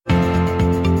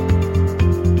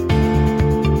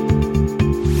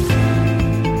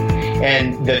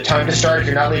And the time to start, if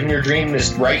you're not living your dream,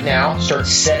 is right now. Start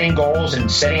setting goals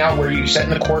and setting out where you're setting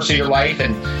the course of your life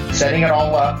and setting it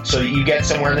all up so that you get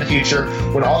somewhere in the future.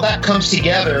 When all that comes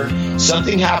together,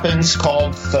 something happens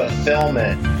called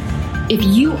fulfillment. If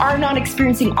you are not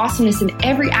experiencing awesomeness in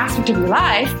every aspect of your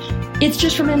life, it's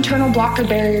just from an internal block or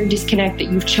barrier disconnect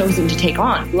that you've chosen to take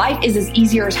on. Life is as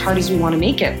easy or as hard as we want to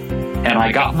make it. And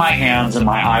I got my hands and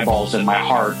my eyeballs and my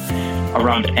heart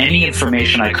around any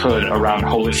information I could around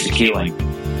holistic healing.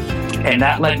 And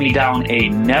that led me down a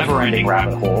never-ending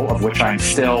rabbit hole of which I'm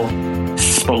still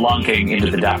spelunking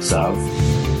into the depths of.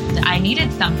 I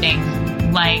needed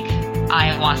something like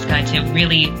ayahuasca to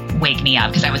really wake me up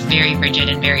because I was very rigid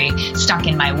and very stuck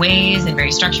in my ways and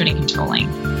very structured and controlling.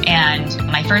 And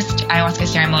my first ayahuasca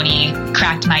ceremony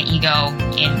cracked my ego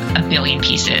in a billion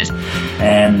pieces.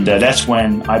 And that's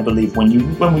when I believe when we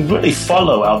really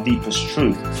follow our deepest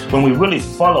truth, when we really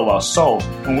follow our soul,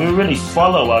 when we really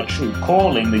follow our true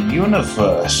calling, the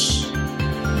universe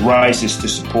rises to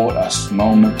support us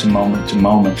moment to moment to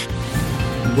moment.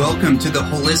 Welcome to the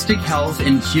Holistic Health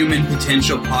and Human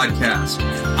Potential Podcast.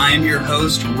 I am your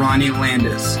host, Ronnie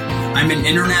Landis. I'm an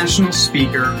international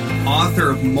speaker, author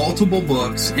of multiple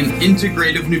books, an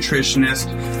integrative nutritionist,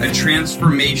 a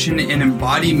transformation and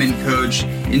embodiment coach,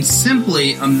 and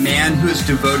simply a man who has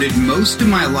devoted most of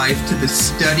my life to the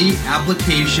study,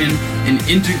 application, and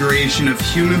integration of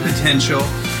human potential.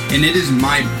 And it is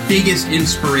my biggest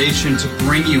inspiration to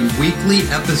bring you weekly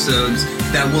episodes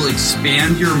that will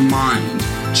expand your mind,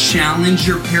 challenge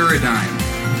your paradigm,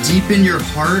 deepen your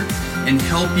heart, and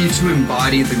help you to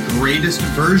embody the greatest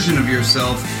version of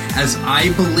yourself, as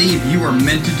I believe you are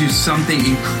meant to do something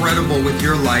incredible with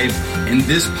your life, and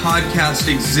this podcast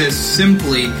exists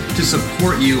simply to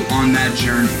support you on that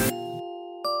journey.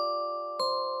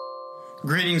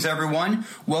 Greetings, everyone.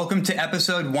 Welcome to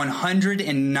episode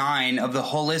 109 of the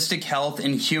Holistic Health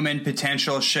and Human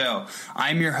Potential Show.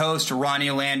 I'm your host, Ronnie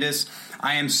Landis.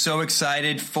 I am so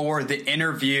excited for the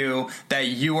interview that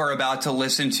you are about to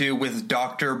listen to with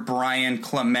Dr. Brian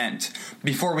Clement.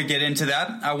 Before we get into that,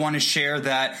 I want to share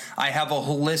that I have a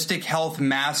Holistic Health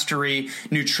Mastery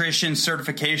Nutrition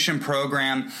Certification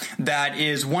Program that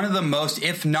is one of the most,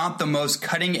 if not the most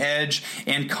cutting edge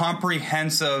and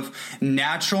comprehensive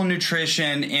natural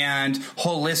nutrition and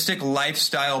holistic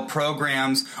lifestyle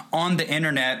programs on the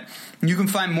internet. You can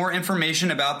find more information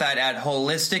about that at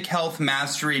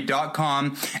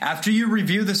holistichealthmastery.com. After you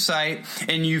review the site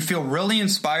and you feel really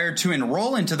inspired to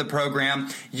enroll into the program,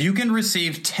 you can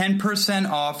receive 10%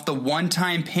 off the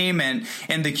one-time payment,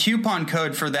 and the coupon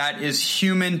code for that is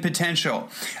Human Potential.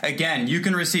 Again, you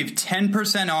can receive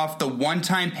 10% off the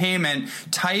one-time payment.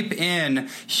 Type in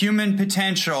Human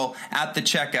Potential at the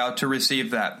checkout to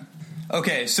receive that.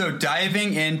 Okay, so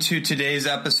diving into today's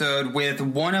episode with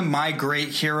one of my great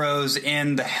heroes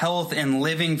in the health and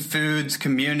living foods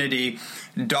community,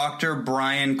 Dr.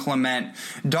 Brian Clement.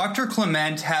 Dr.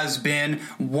 Clement has been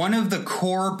one of the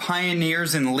core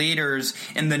pioneers and leaders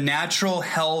in the natural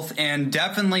health and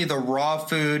definitely the raw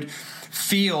food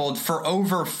field for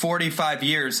over 45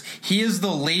 years. He is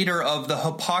the leader of the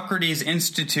Hippocrates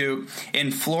Institute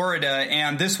in Florida,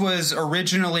 and this was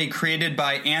originally created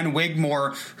by Ann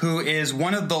Wigmore, who is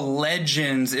one of the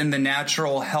legends in the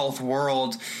natural health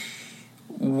world.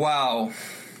 Wow.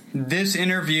 This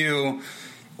interview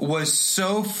was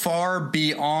so far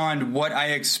beyond what I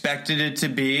expected it to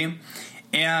be.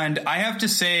 And I have to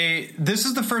say, this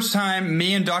is the first time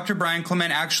me and Dr. Brian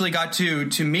Clement actually got to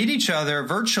meet each other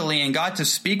virtually and got to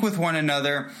speak with one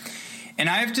another. And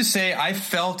I have to say, I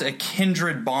felt a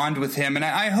kindred bond with him. And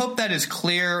I hope that is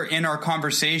clear in our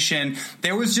conversation.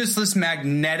 There was just this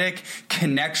magnetic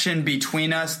connection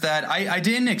between us that I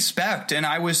didn't expect. And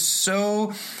I was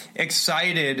so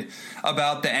excited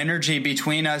about the energy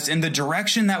between us and the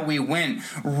direction that we went.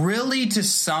 Really, to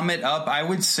sum it up, I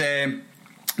would say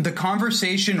the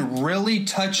conversation really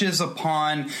touches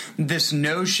upon this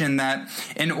notion that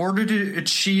in order to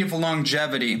achieve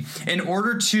longevity, in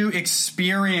order to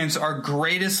experience our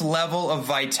greatest level of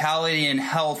vitality and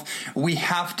health, we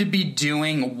have to be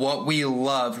doing what we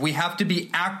love. We have to be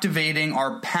activating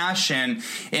our passion,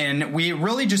 and we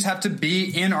really just have to be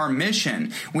in our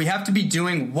mission. We have to be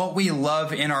doing what we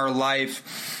love in our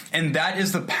life. And that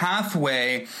is the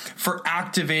pathway for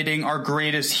activating our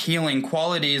greatest healing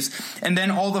qualities. And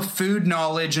then all the food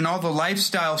knowledge and all the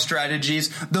lifestyle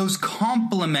strategies, those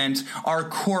complement our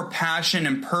core passion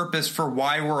and purpose for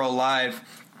why we're alive.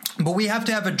 But we have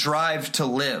to have a drive to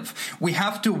live. We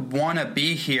have to want to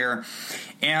be here.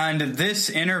 And this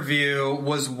interview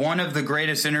was one of the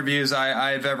greatest interviews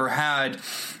I've ever had.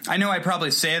 I know I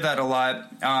probably say that a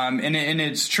lot, and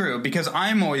it's true, because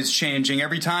I'm always changing.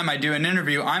 Every time I do an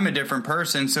interview, I'm a different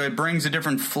person, so it brings a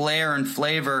different flair and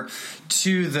flavor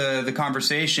to the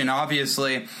conversation,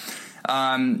 obviously.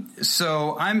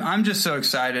 So I'm just so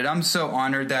excited. I'm so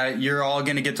honored that you're all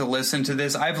going to get to listen to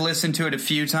this. I've listened to it a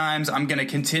few times. I'm going to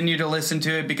continue to listen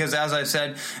to it because, as I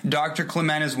said, Dr.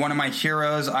 Clement is one of my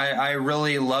heroes. I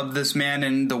really love this man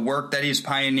and the work that he's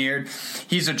pioneered.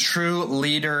 He's a true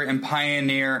leader and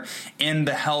pioneer in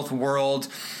the health world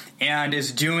and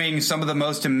is doing some of the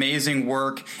most amazing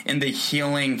work in the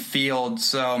healing field.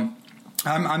 So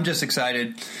I'm just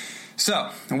excited. So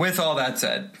with all that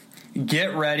said,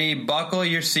 get ready, buckle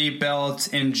your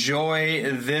seatbelts, enjoy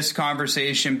this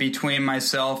conversation between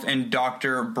myself and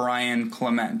Dr. Brian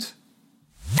Clement.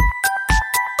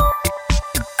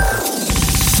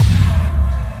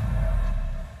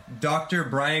 Dr.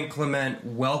 Brian Clement,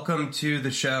 welcome to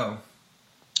the show.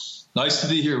 Nice to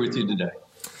be here with you today.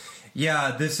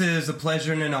 Yeah, this is a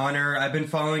pleasure and an honor. I've been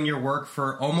following your work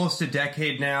for almost a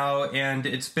decade now, and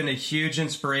it's been a huge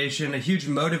inspiration, a huge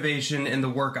motivation in the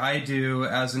work I do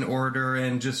as an orator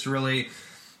and just really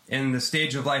in the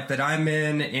stage of life that I'm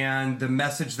in and the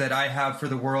message that I have for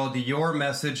the world. Your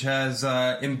message has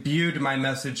imbued my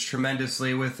message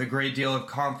tremendously with a great deal of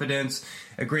confidence,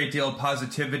 a great deal of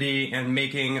positivity, and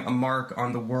making a mark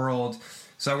on the world.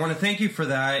 So I want to thank you for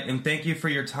that, and thank you for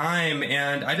your time.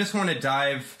 And I just want to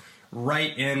dive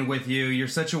right in with you. You're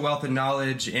such a wealth of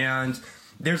knowledge, and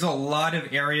there's a lot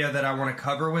of area that I want to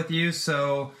cover with you.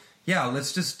 So yeah,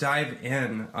 let's just dive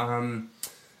in.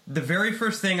 The very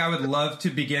first thing I would love to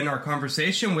begin our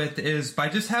conversation with is by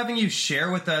just having you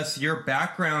share with us your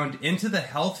background into the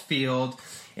health field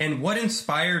and what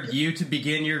inspired you to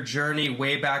begin your journey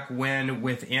way back when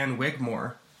with Ann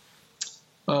Wigmore.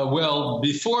 Well,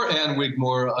 before Ann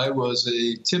Wigmore, I was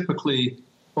a typically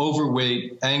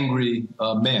overweight, angry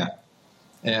man,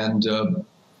 and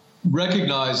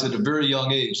recognized at a very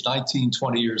young age, 19,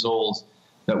 20 years old,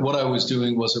 that what I was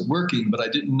doing wasn't working, but I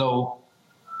didn't know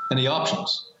any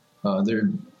options. I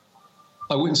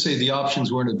wouldn't say the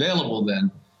options weren't available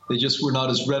then, they just were not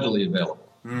as readily available.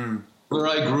 Where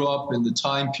I grew up in the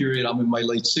time period, I'm in my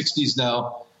late 60s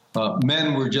now,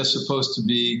 men were just supposed to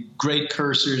be great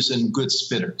cursors and good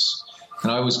spitters,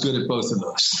 and I was good at both of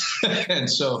those. And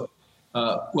so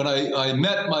when I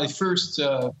met my first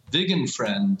vegan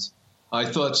friend, I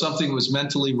thought something was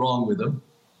mentally wrong with him.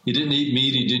 He didn't eat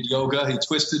meat. He did yoga. He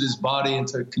twisted his body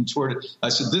into contorted. I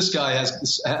said, this guy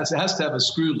has to have a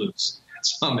screw loose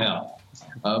somehow.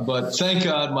 But thank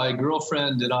God my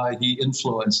girlfriend and he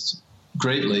influenced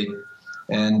greatly.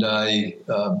 And I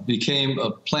became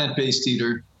a plant-based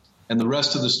eater, and the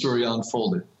rest of the story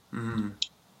unfolded. Mm-hmm.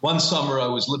 One summer I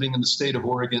was living in the state of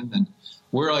Oregon, and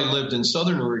where I lived in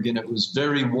southern Oregon, it was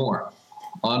very warm.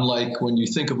 Unlike when you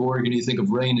think of Oregon, you think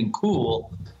of rain and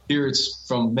cool. Here it's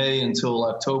from May until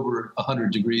October,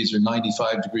 100 degrees or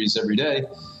 95 degrees every day.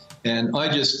 And I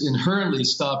just inherently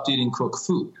stopped eating cooked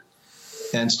food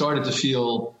and started to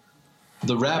feel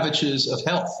the ravages of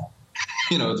health.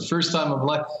 You know, the first time in my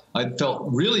life, I felt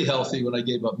really healthy when I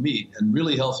gave up meat and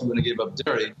really healthy when I gave up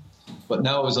dairy. But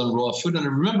now I was on raw food. And I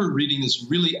remember reading this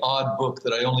really odd book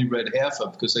that I only read half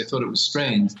of because I thought it was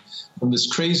strange, from this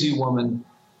crazy woman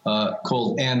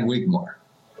called Ann Wigmore.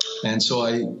 And so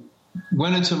I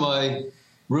went into my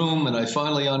room and I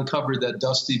finally uncovered that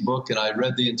dusty book and I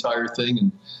read the entire thing,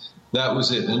 and that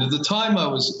was it. And at the time I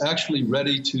was actually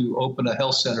ready to open a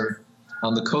health center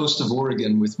on the coast of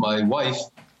Oregon with my wife,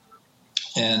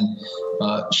 and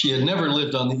she had never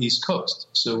lived on the East Coast.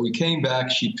 So we came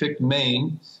back, she picked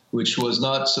Maine, which was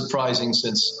not surprising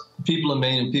since people in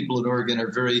Maine and people in Oregon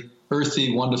are very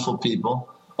earthy, wonderful people.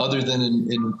 Other than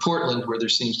in Portland, where there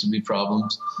seems to be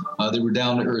problems, they were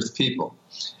down-to-earth people.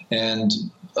 And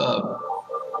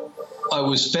I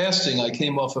was fasting. I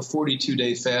came off a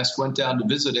 42-day fast, went down to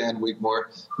visit Ann Wigmore,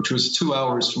 which was 2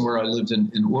 hours from where I lived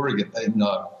in Oregon, in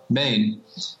Maine,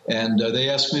 and they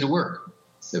asked me to work.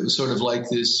 It was sort of like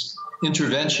this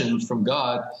intervention from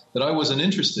God that I wasn't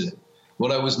interested in.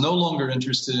 What I was no longer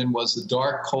interested in was the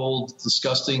dark, cold,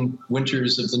 disgusting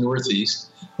winters of the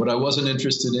Northeast. What I wasn't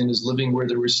interested in is living where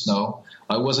there was snow.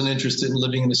 I wasn't interested in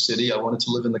living in a city. I wanted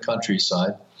to live in the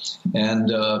countryside.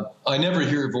 And I never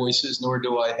hear voices, nor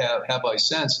do I have I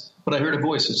sense, but I heard a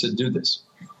voice that said, do this.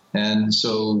 And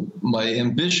so my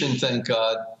ambition, thank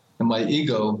God, and my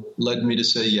ego led me to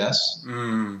say yes.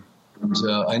 And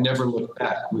I never looked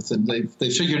back. They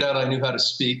figured out I knew how to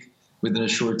speak. within a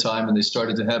short time, and they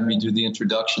started to have me do the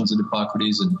introductions of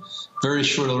Hippocrates. And very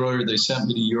short order, they sent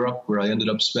me to Europe, where I ended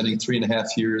up spending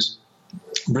 3.5 years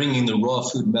bringing the raw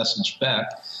food message back,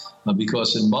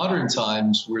 because in modern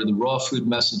times, where the raw food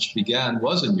message began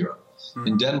was in Europe,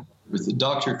 in Denmark, with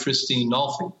Dr. Christine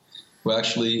Nolfi, who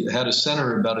actually had a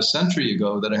center about a century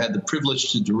ago that I had the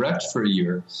privilege to direct for a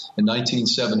year in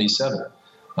 1977,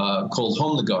 called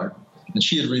Home the Garden. And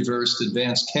she had reversed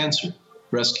advanced cancer,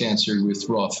 breast cancer, with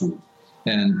raw food.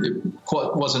 And it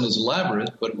wasn't as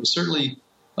elaborate, but it was certainly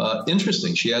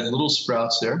interesting. She had little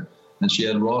sprouts there, and she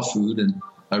had raw food, and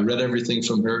I read everything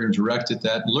from her and directed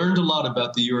that, learned a lot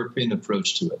about the European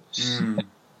approach to it.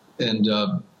 And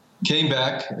came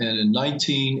back, and in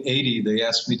 1980, they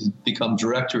asked me to become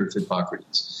director of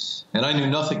Hippocrates. And I knew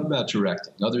nothing about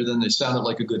directing, other than it sounded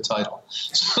like a good title.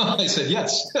 So I said,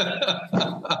 yes.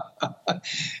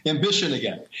 Ambition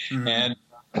again. And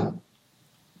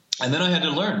then I had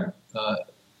to learn.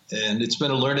 And it's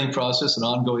been a learning process, an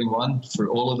ongoing one for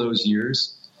all of those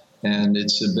years. And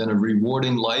it's been a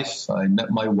rewarding life. I met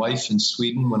my wife in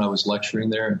Sweden when I was lecturing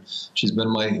there. She's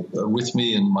been with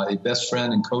me and my best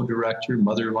friend and co-director,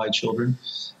 mother of my children.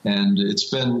 And it's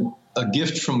been a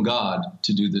gift from God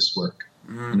to do this work.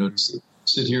 You know, to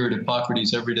sit here at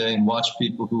Hippocrates every day and watch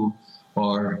people who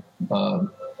are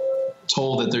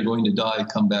told that they're going to die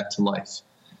come back to life.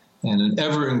 And an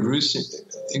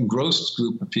ever-engrossed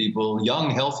group of people,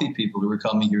 young, healthy people who are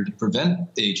coming here to prevent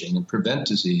aging and prevent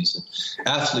disease, and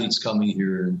athletes coming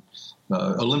here, and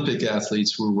Olympic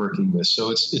athletes we're working with.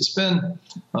 So it's been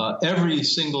every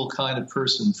single kind of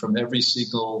person from every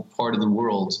single part of the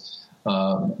world,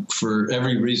 for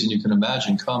every reason you can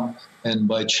imagine, come. And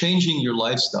by changing your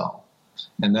lifestyle,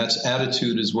 and that's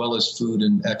attitude as well as food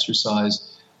and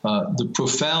exercise, the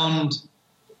profound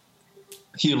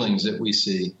healings that we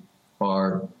see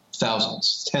are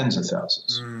thousands, tens of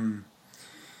thousands.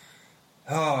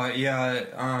 Oh, yeah.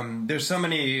 There's so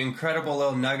many incredible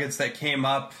little nuggets that came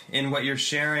up in what you're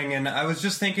sharing. And I was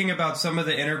just thinking about some of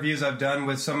the interviews I've done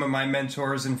with some of my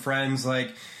mentors and friends,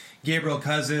 like Gabriel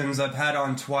Cousins, I've had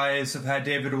on twice. I've had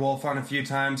David Wolf on a few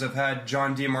times. I've had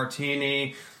John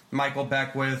DeMartini, Michael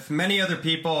Beckwith, many other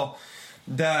people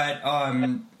that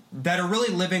that are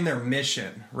really living their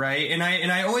mission, right? And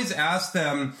I always ask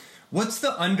them, what's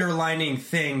the underlining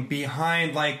thing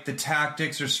behind, like, the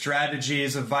tactics or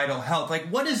strategies of Vital Health? Like,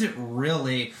 what is it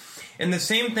really? And the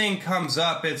same thing comes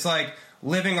up. It's like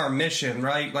living our mission,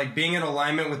 right? Like being in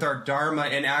alignment with our Dharma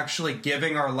and actually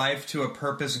giving our life to a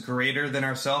purpose greater than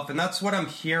ourselves. And that's what I'm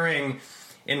hearing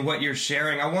in what you're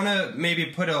sharing. I want to maybe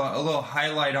put a little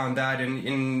highlight on that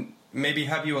and maybe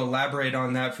have you elaborate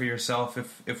on that for yourself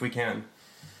if we can.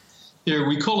 Here,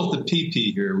 we call it the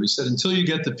PP here. We said until you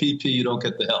get the PP, you don't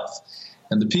get the health.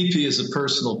 And the PP is a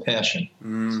personal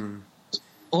passion.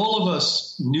 All of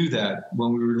us knew that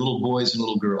when we were little boys and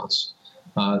little girls.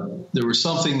 There was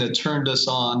something that turned us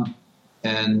on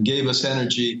and gave us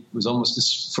energy. It was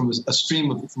almost from a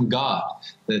stream from God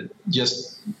that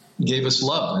just gave us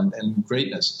love and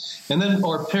greatness. And then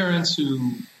our parents,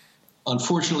 who,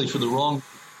 unfortunately for the wrong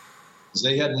reasons,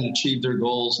 they hadn't achieved their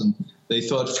goals and they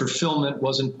thought fulfillment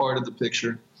wasn't part of the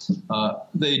picture.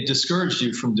 They discouraged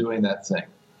you from doing that thing.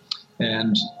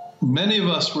 And many of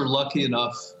us were lucky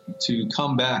enough to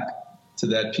come back to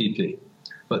that PP.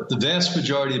 But the vast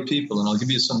majority of people, and I'll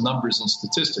give you some numbers and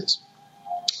statistics,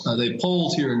 they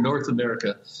polled here in North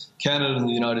America, Canada, and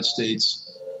the United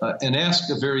States, and asked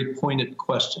a very pointed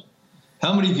question.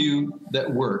 How many of you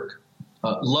that work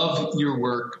love your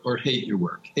work or hate your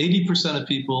work? 80% of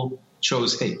people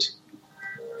chose hate.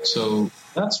 So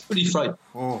that's pretty frightening.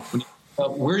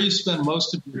 Where you spend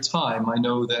most of your time, I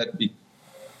know that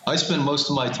I spend most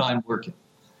of my time working,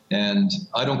 and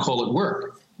I don't call it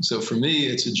work. So for me,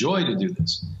 it's a joy to do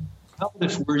this. How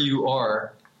about if where you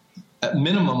are at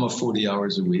minimum of 40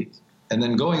 hours a week, and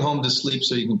then going home to sleep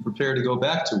so you can prepare to go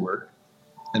back to work,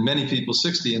 and many people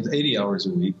 60 and 80 hours a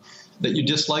week, that you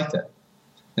dislike that.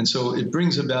 And so it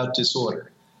brings about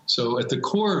disorder. So at the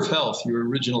core of health, your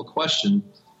original question,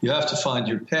 you have to find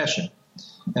your passion.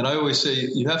 And I always say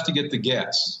you have to get the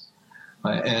gas.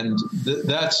 And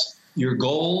that's your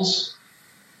goals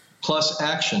plus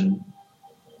action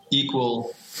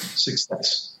equal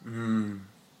success.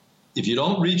 If you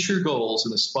don't reach your goals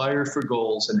and aspire for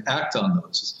goals and act on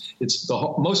those, it's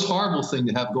the most horrible thing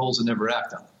to have goals and never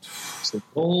act on them. So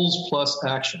goals plus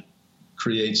action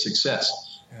create success.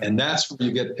 And that's where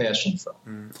you get passion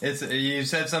from. You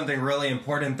said something really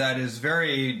important that is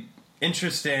very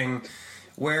interesting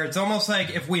where it's almost like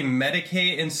if we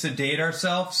medicate and sedate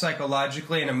ourselves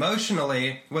psychologically and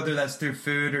emotionally, whether that's through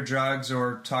food or drugs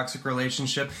or toxic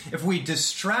relationship, if we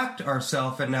distract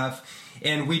ourselves enough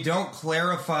and we don't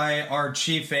clarify our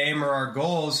chief aim or our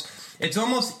goals, it's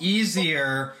almost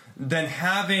easier than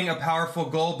having a powerful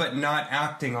goal but not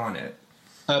acting on it.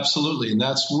 Absolutely, and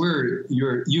that's where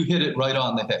you hit it right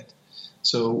on the head.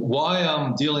 So why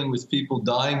I'm dealing with people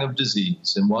dying of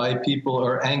disease and why people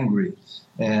are angry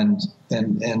and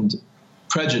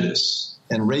prejudiced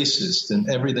and racist and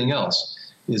everything else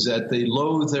is that they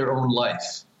loathe their own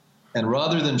life. And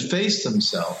rather than face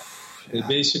themselves, they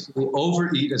basically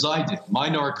overeat, as I did. My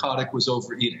narcotic was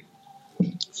overeating.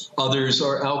 Others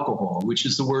are alcohol, which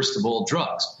is the worst of all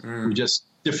drugs. We just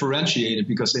differentiate it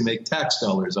because they make tax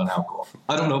dollars on alcohol.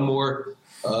 I don't know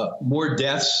more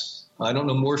deaths. I don't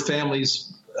know more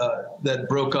families that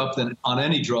broke up on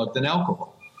any drug than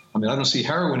alcohol. I mean, I don't see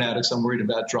heroin addicts I'm worried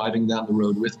about driving down the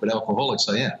road with, but alcoholics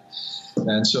I am.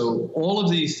 And so all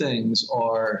of these things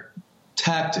are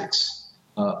tactics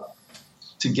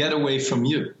to get away from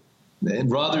you.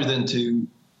 And rather than to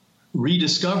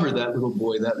rediscover that little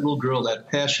boy, that little girl,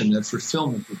 that passion, that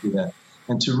fulfillment that you had,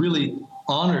 and to really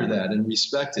honor that and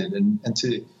respect it and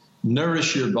to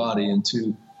nourish your body and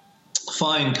to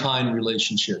find kind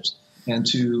relationships and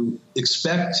to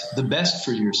expect the best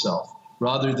for yourself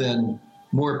rather than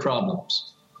more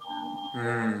problems.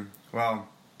 Wow,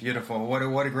 beautiful. What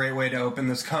a great way to open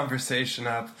this conversation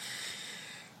up.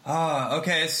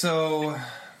 Okay, so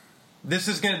this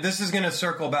is gonna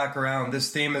circle back around.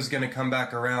 This theme is gonna come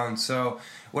back around. So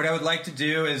what I would like to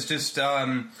do is just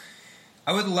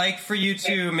I would like for you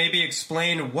to maybe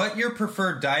explain what your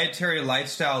preferred dietary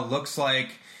lifestyle looks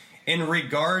like in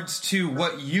regards to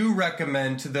what you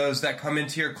recommend to those that come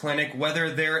into your clinic, whether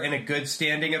they're in a good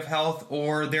standing of health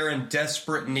or they're in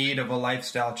desperate need of a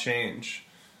lifestyle change.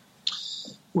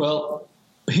 Well,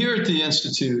 here at the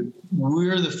Institute,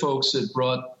 we're the folks that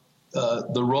brought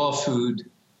the raw food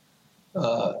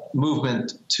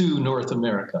movement to North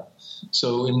America.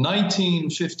 So in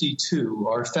 1952,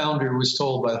 our founder was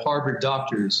told by Harvard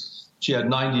doctors she had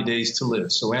 90 days to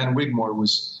live. So Ann Wigmore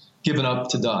was given up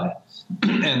to die.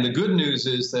 And the good news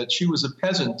is that she was a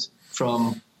peasant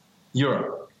from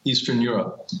Europe, Eastern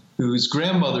Europe, whose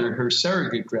grandmother, her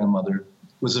surrogate grandmother,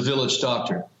 was a village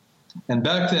doctor. And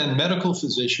back then, medical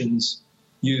physicians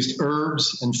used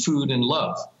herbs and food and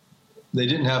love. They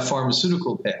didn't have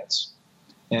pharmaceutical paths.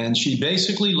 And she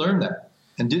basically learned that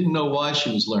and didn't know why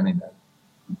she was learning that.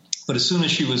 But as soon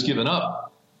as she was given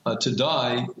up to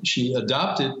die, she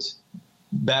adopted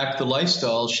back the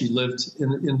lifestyle she lived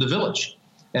in the village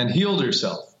and healed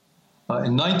herself.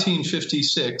 In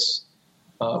 1956,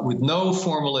 with no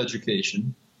formal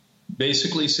education,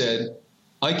 basically said,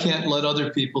 I can't let other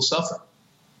people suffer,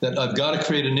 that I've got to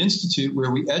create an institute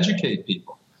where we educate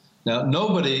people. Now,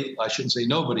 nobody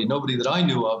that I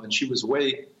knew of, and she was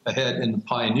way ahead in the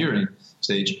pioneering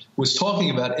stage, was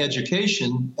talking about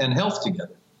education and health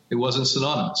together. It wasn't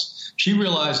synonymous. She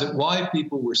realized that why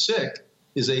people were sick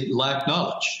is they lack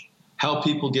knowledge. How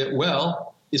people get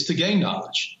well is to gain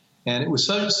knowledge. And it was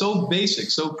so basic,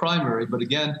 so primary. But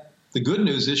again, the good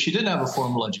news is she didn't have a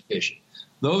formal education.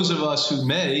 Those of us who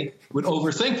would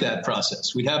overthink that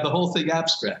process. We'd have the whole thing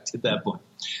abstract at that point.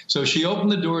 So she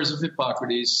opened the doors of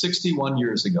Hippocrates 61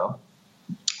 years ago.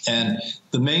 And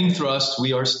the main thrust,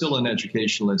 we are still an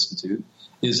educational institute,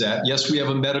 is that, yes, we have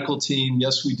a medical team.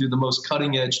 Yes, we do the most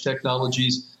cutting edge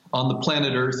technologies on the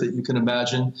planet Earth that you can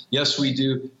imagine. Yes, we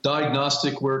do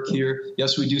diagnostic work here.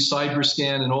 Yes, we do cyber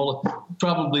scan and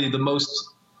probably the most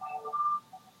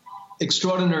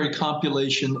extraordinary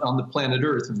compilation on the planet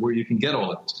Earth of where you can get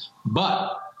all of this.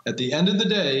 But at the end of the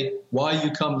day, why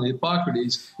you come to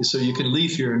Hippocrates is so you can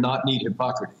leave here and not need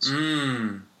Hippocrates.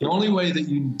 The only way that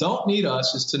you don't need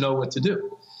us is to know what to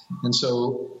do. And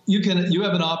so you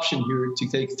have an option here to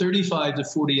take 35 to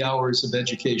 40 hours of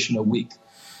education a week,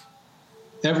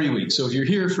 every week. So if you're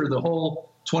here for the whole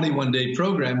 21-day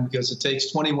program, because it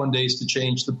takes 21 days to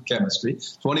change the chemistry,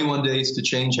 21 days to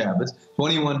change habits,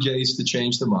 21 days to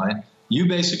change the mind, you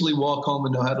basically walk home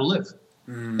and know how to live.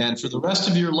 And for the rest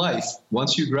of your life,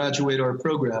 once you graduate our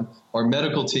program, our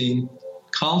medical team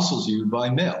counsels you by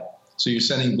mail. So you're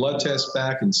sending blood tests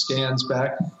back and scans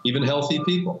back, even healthy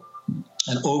people.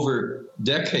 And over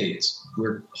decades,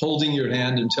 we're holding your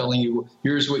hand and telling you,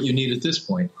 here's what you need at this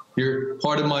point. You're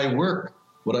part of my work.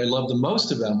 What I love the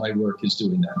most about my work is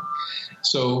doing that.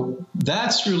 So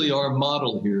that's really our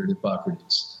model here at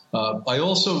Hippocrates. I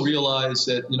also realized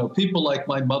that, people like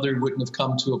my mother wouldn't have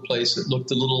come to a place that looked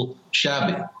a little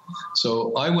shabby.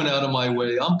 So I went out of my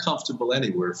way. I'm comfortable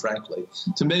anywhere, frankly,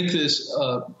 to make this,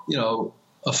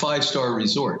 a 5-star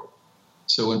resort.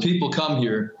 So when people come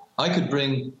here, I could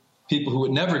bring people who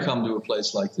would never come to a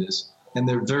place like this, and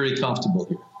they're very comfortable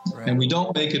here. Right. And we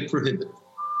don't make it prohibitive.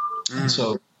 And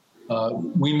so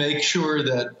we make sure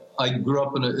that I grew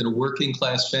up in a working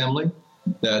class family,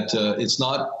 that it's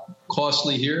not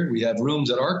costly here. We have rooms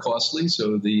that are costly,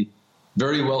 so the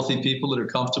very wealthy people that are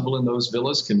comfortable in those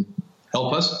villas can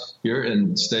help us here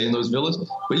and stay in those villas.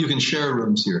 But you can share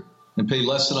rooms here and pay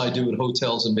less than I do at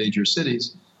hotels in major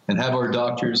cities, and have our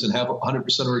doctors and have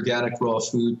 100% organic raw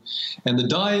food. And the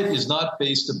diet is not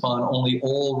based upon only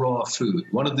all raw food.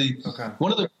 One of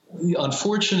the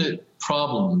unfortunate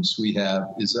problems we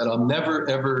have is that I'm never,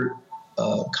 ever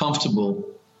comfortable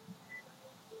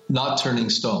not turning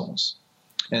stones.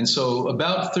 And so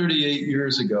about 38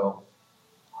 years ago,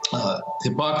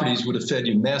 Hippocrates would have fed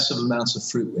you massive amounts of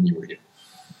fruit when you were here.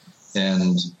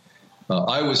 And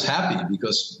I was happy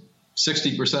because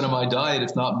 60% of my diet,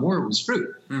 if not more, was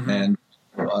fruit. Mm-hmm. And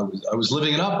I was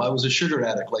living it up. I was a sugar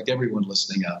addict like everyone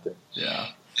listening out there. Yeah.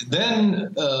 And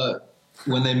then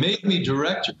when they made me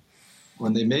director,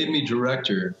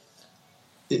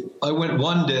 I went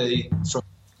one day from,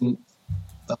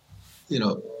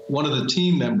 one of the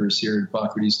team members here at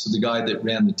Hippocrates to the guy that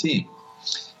ran the team.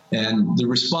 And the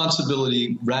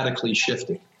responsibility radically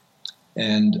shifted.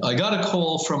 And I got a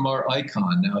call from our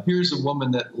icon. Now, here's a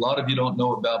woman that a lot of you don't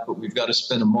know about, but we've got to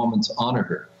spend a moment to honor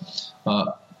her.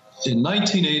 In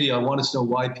 1980, I wanted to know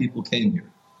why people came here.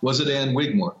 Was it Ann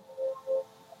Wigmore?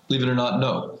 Believe it or not,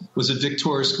 no. Was it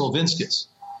Viktor Skolvinskis,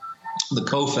 the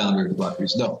co-founder of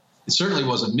Hippocrates? No. It certainly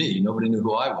wasn't me. Nobody knew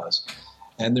who I was.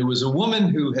 And there was a woman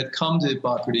who had come to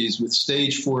Hippocrates with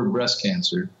stage 4 breast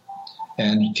cancer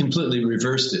and completely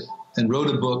reversed it and wrote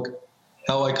a book,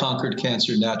 How I Conquered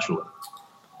Cancer Naturally.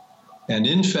 And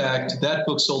in fact, that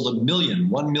book sold 1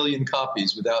 million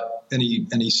copies without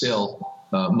any sale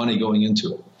money going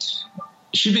into it.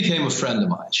 She became a friend of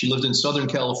mine. She lived in Southern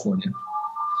California.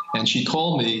 And she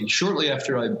called me shortly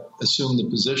after I assumed the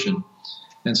position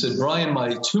and said, Brian,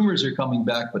 my tumors are coming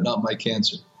back, but not my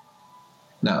cancer.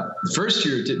 Now, the first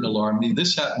year it didn't alarm me.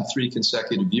 This happened 3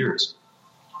 consecutive years.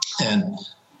 And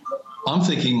I'm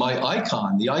thinking my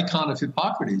icon, the icon of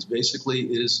Hippocrates, basically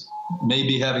is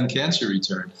maybe having cancer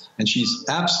return. And she's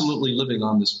absolutely living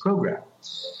on this program.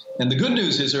 And the good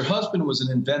news is her husband was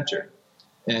an inventor.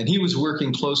 And he was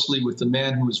working closely with the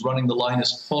man who was running the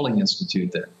Linus Pauling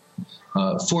Institute then.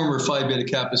 Former Phi Beta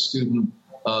Kappa student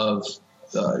of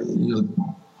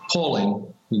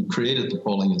Pauling, who created the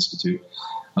Pauling Institute,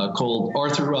 called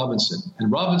Arthur Robinson.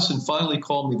 And Robinson finally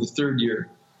called me the 3rd year.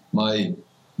 My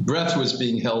breath was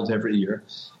being held every year,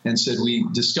 and said we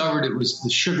discovered it was the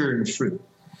sugar in fruit.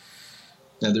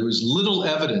 Now, there was little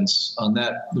evidence on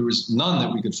that. There was none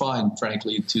that we could find,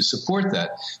 frankly, to support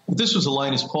that. But this was a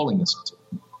Linus Pauling Institute.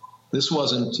 This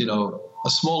wasn't, a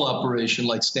small operation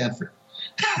like Stanford.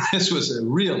 This was a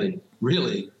really,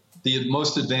 really the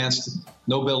most advanced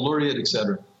Nobel laureate, et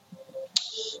cetera.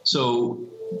 So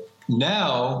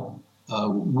now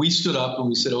we stood up and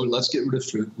we said, let's get rid of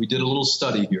fruit. We did a little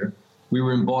study here. We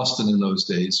were in Boston in those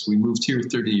days. We moved here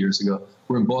 30 years ago.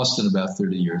 We're in Boston about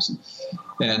 30 years.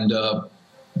 And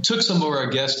took some of our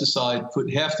guests aside,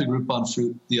 put half the group on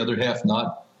fruit, the other half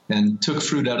not, and took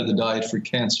fruit out of the diet for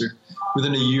cancer.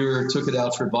 Within a year, took it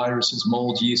out for viruses,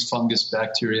 mold, yeast, fungus,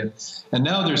 bacteria. And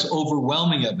now there's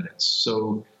overwhelming evidence.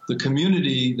 So the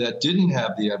community that didn't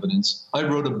have the evidence, I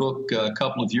wrote a book a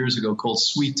couple of years ago called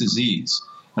Sweet Disease.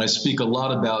 And I speak a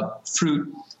lot about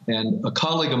fruit. And a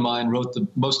colleague of mine wrote the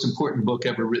most important book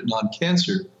ever written on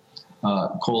cancer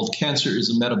called Cancer is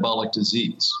a Metabolic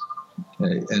Disease.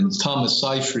 And Thomas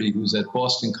Seyfried, who's at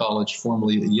Boston College,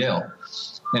 formerly at Yale.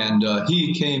 And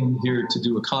he came here to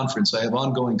do a conference. I have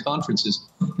ongoing conferences,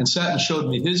 and sat and showed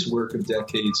me his work of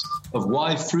decades of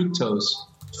why fructose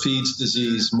feeds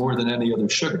disease more than any other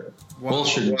sugar. Wow. All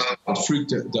sugars, but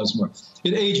fruit does more.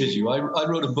 It ages you. I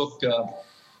wrote a book,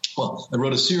 I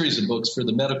wrote a series of books for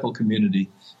the medical community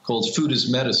called Food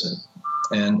is Medicine,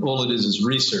 and all it is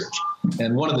research.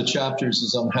 And one of the chapters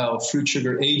is on how fruit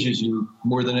sugar ages you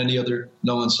more than any other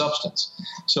known substance.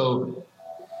 So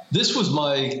this was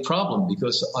my problem,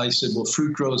 because I said, well,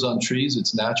 fruit grows on trees.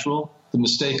 It's natural. The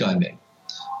mistake I made.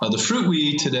 The fruit we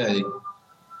eat today,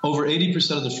 over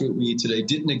 80% of the fruit we eat today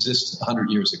didn't exist 100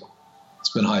 years ago.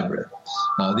 It's been hybrid.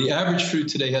 The average fruit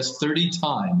today has 30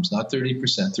 times, not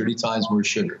 30%, 30 times more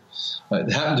sugar.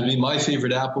 It happened to be my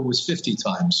favorite apple was 50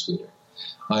 times sweeter.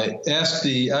 I asked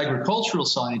the agricultural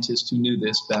scientist who knew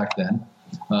this back then,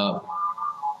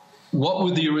 what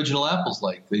were the original apples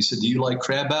like? They said, do you like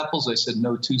crab apples? I said,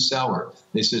 no, too sour.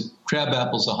 They said, crab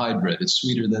apple's a hybrid. It's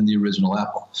sweeter than the original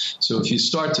apple. So if you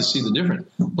start to see the difference,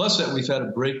 plus that we've had a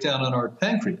breakdown on our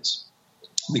pancreas,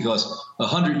 because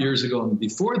 100 years ago and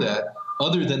before that,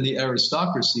 other than the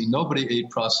aristocracy, nobody ate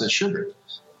processed sugar.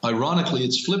 Ironically,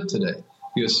 it's flipped today,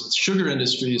 because the sugar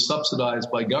industry is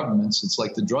subsidized by governments. It's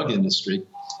like the drug industry.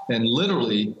 And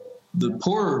literally, the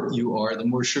poorer you are, the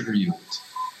more sugar you eat.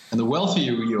 And the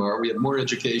wealthier you are, we have more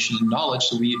education and knowledge,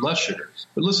 so we eat less sugar.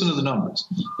 But listen to the numbers.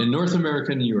 In North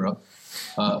America and Europe,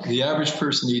 the average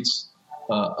person eats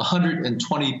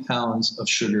 120 pounds of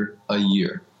sugar a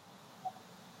year.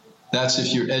 That's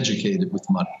if you're educated with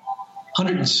money.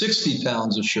 160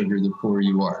 pounds of sugar the poorer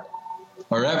you are.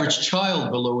 Our average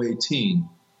child below 18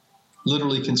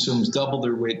 literally consumes double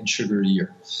their weight in sugar a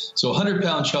year. So a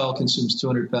 100-pound child consumes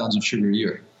 200 pounds of sugar a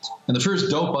year. And the first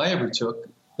dope I ever took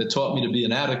that taught me to be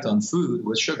an addict on food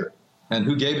was sugar. And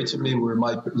who gave it to me were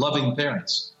my loving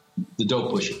parents, the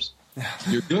dope pushers.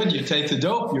 You're good, you take the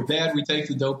dope. You're bad, we take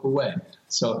the dope away.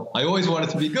 So I always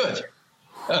wanted to be good.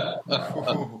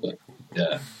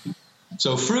 Yeah.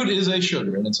 So fruit is a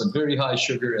sugar, and it's a very high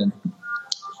sugar. And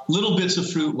little bits of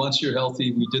fruit, once you're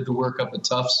healthy, we did the work up at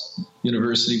Tufts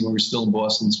University when we're still in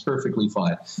Boston. It's perfectly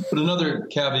fine. But another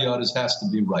caveat is it has to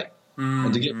be right.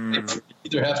 And to get you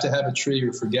either have to have a tree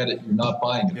or forget it. You're not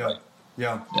buying it right.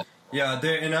 Yeah.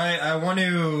 And I want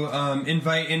to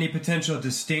invite any potential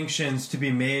distinctions to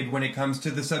be made when it comes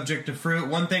to the subject of fruit.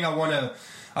 One thing I want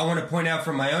to point out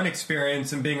from my own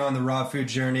experience and being on the raw food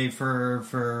journey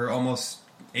for almost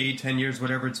 8-10 years,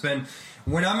 whatever it's been.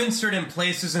 When I'm in certain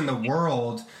places in the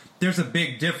world, there's a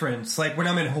big difference. Like when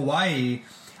I'm in Hawaii,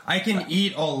 I can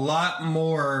eat a lot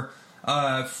more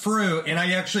fruit, and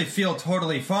I actually feel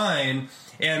totally fine.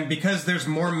 And because there's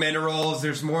more minerals,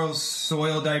 there's more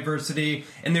soil diversity,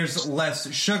 and there's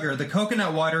less sugar. The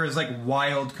coconut water is like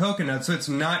wild coconut, so it's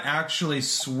not actually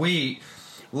sweet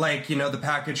like, the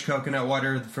packaged coconut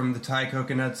water from the Thai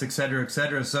coconuts, et cetera, et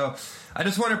cetera. So I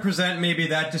just want to present maybe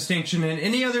that distinction and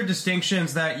any other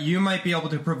distinctions that you might be able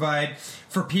to provide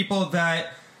for people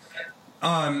that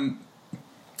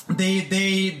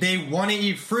they want to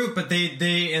eat fruit, but they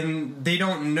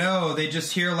don't know. They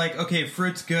just hear like, okay,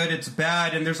 fruit's good, it's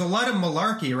bad, and there's a lot of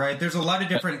malarkey, right? There's a lot of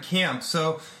different camps.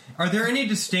 So are there any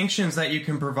distinctions that you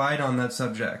can provide on that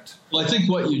subject? Well, I think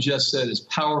what you just said is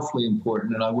powerfully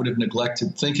important, and I would have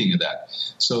neglected thinking of that.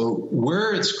 So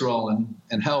where it's growing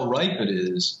and how ripe it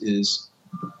is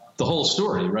the whole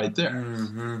story right there.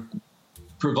 Mm-hmm.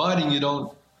 Providing you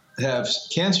don't have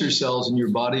cancer cells in your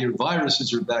body or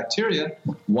viruses or bacteria,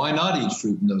 why not eat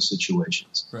fruit in those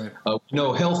situations? Right.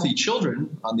 Healthy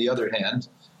children, on the other hand,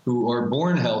 who are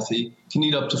born healthy, can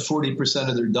eat up to 40%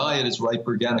 of their diet as ripe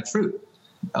organic fruit.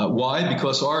 Why?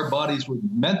 Because our bodies were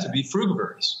meant to be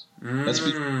frugivores.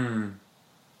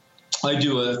 I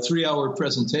do a 3-hour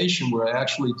presentation where I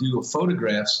actually do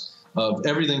photographs of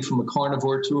everything from a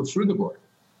carnivore to a frugivore.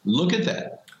 Look at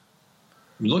that.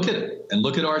 Look at it, and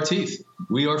look at our teeth.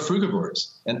 We are frugivores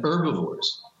and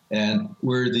herbivores. And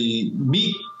where the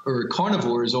meat or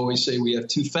carnivores always say we have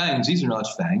 2 fangs, these are not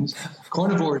fangs.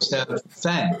 Carnivores have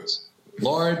fangs,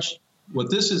 large. What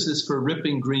this is for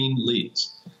ripping green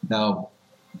leaves. Now,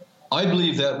 I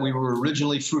believe that we were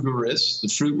originally frugivorous. The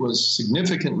fruit was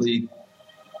significantly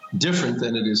different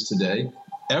than it is today.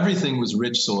 Everything was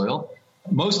rich soil.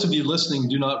 Most of you listening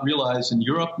do not realize in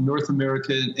Europe, North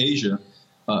America, and Asia,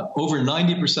 over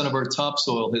 90% of our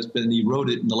topsoil has been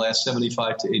eroded in the last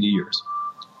 75 to 80 years.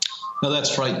 Now,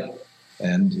 that's frightening,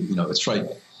 and, it's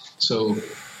frightening. So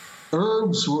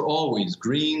herbs were always,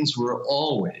 greens were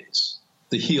always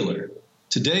the healer.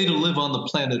 Today, to live on the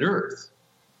planet Earth,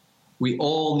 we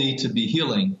all need to be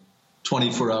healing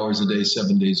 24 hours a day,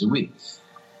 7 days a week.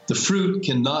 The fruit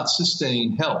cannot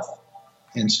sustain health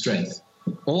and strength.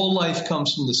 All life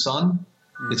comes from the sun.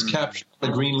 It's captured by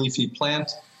a green leafy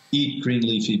plant. Eat green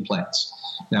leafy plants.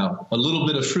 Now, a little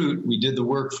bit of fruit, we did the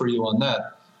work for you on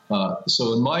that.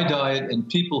 So in my diet, and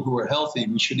people who are healthy,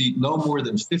 we should eat no more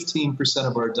than 15%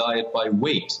 of our diet by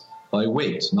weight,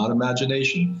 not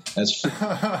imagination. As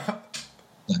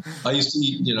I used to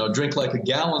eat, drink like a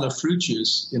gallon of fruit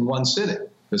juice in one sitting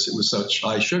because it was such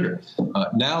high sugar.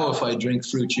 Now, if I drink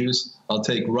fruit juice, I'll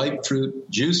take ripe fruit,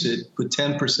 juice it, put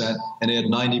 10%, and add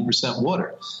 90%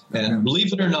 water. And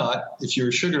believe it or not, if you're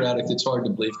a sugar addict, it's hard to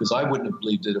believe because I wouldn't have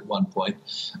believed it at one point.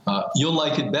 You'll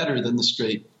like it better than the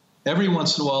straight. Every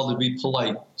once in a while, to be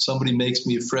polite, somebody makes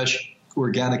me a fresh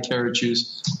organic carrot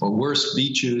juice or worse,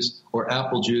 beet juice or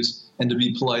apple juice, and to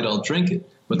be polite, I'll drink it.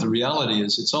 But the reality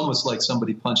is, it's almost like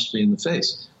somebody punched me in the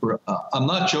face. I'm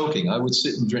not joking. I would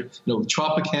sit and drink,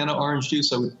 Tropicana orange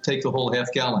juice. I would take the whole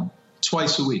half gallon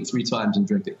twice a week, 3 times, and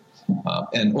drink it.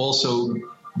 And also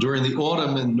during the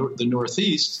autumn in the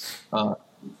Northeast,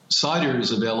 cider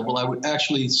is available. I would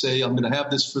actually say, I'm going to have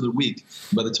this for the week.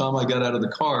 By the time I got out of the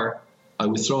car, I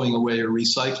was throwing away or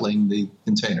recycling the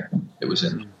container it was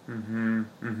in. Mm-hmm,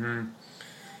 mm-hmm.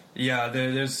 Yeah,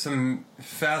 there's some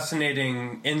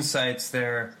fascinating insights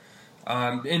there.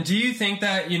 And do you think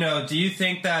that,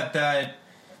 that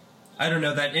I don't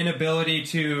know, that inability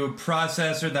to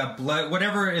process or that blood,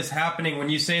 whatever is happening when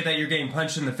you say that you're getting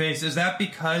punched in the face, is that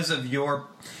because of your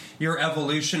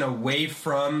evolution away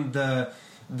from the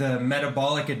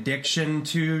metabolic addiction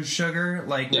to sugar?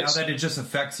 Like, yes. Now that it just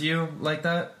affects you like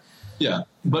that? Yeah.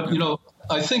 But,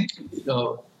 I think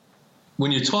when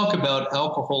you talk about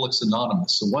Alcoholics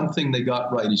Anonymous, the one thing they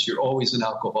got right is you're always an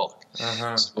alcoholic.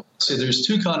 Uh-huh. So there's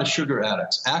 2 kinds of sugar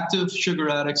addicts: active sugar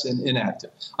addicts and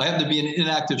inactive. I happen to be an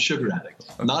inactive sugar addict,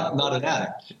 not an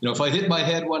addict. If I hit my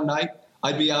head one night,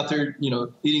 I'd be out there,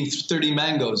 eating 30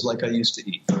 mangoes like I used to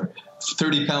eat, or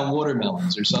 30-pound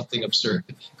watermelons or something absurd.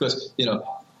 Because,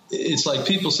 it's like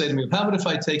people say to me, how about if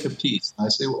I take a piece? And I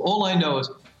say, well, all I know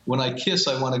is when I kiss,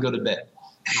 I want to go to bed.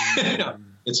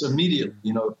 It's immediate,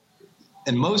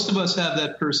 And most of us have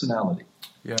that personality.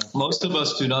 Yeah. Most of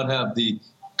us do not have the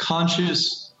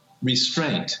conscious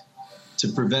restraint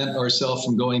to prevent ourselves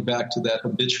from going back to that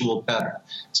habitual pattern.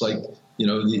 It's like,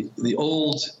 the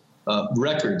old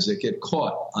records that get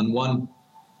caught on one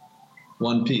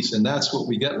piece, and that's what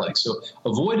we get like. So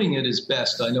avoiding it is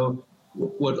best. I know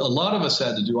what a lot of us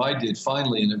had to do, I did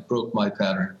finally, and it broke my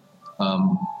pattern,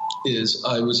 is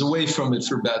I was away from it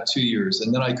for about 2 years,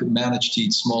 and then I could manage to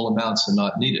eat small amounts and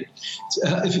not need it.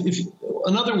 If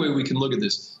another way we can look at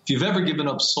this, if you've ever given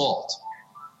up salt,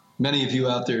 many of you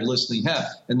out there listening have,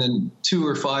 and then 2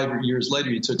 or 5 years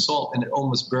later you took salt and it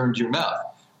almost burned your mouth,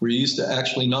 where you used to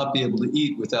actually not be able to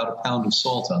eat without a pound of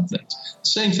salt on things.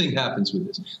 Same thing happens with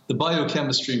this. The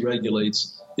biochemistry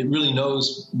regulates. It really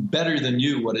knows better than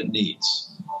you what it needs.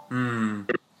 Brilliant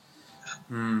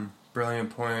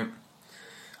point.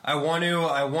 I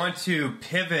want to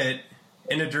pivot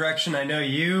in a direction I know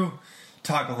you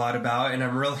talk a lot about, and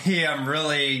I've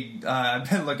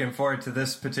been looking forward to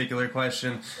this particular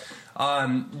question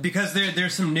because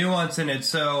there's some nuance in it.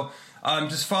 So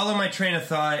just follow my train of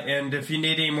thought, and if you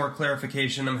need any more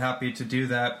clarification, I'm happy to do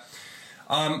that.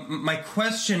 My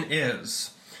question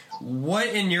is, what,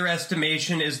 in your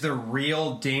estimation, is the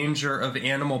real danger of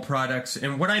animal products?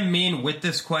 And what I mean with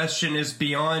this question is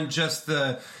beyond just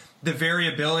the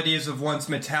variabilities of one's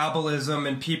metabolism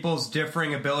and people's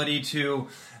differing ability to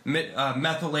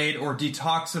methylate or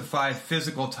detoxify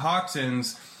physical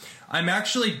toxins. I'm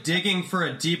actually digging for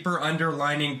a deeper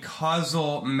underlying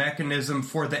causal mechanism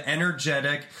for the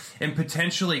energetic and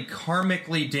potentially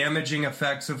karmically damaging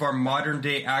effects of our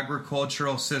modern-day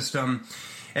agricultural system,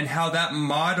 and how that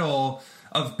model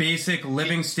of basic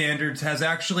living standards has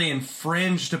actually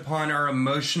infringed upon our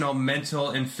emotional, mental,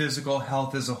 and physical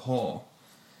health as a whole.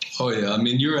 Oh, yeah. I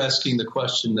mean, you're asking the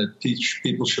question that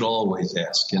people should always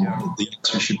ask, and the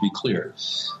answer should be clear.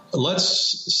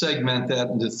 Let's segment that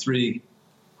into 3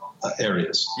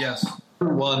 areas. Yes.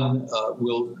 Number 1,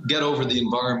 we'll get over the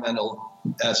environmental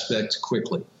aspect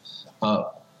quickly.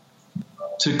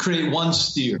 To create 1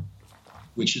 steer,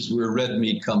 which is where red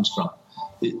meat comes from,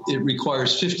 it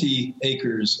requires 50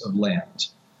 acres of land.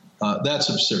 That's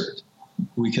absurd.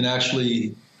 We can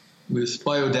actually, with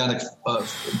bioorganic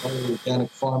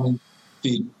farming,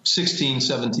 feed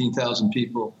 17,000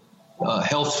 people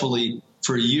healthfully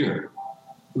for a year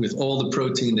with all the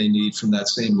protein they need from that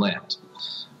same land.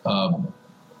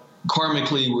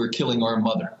 Karmically, we're killing our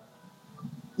mother,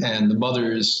 and the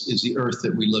mother is the earth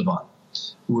that we live on.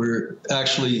 We're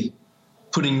actually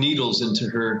putting needles into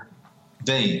her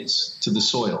veins to the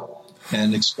soil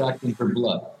and extracting her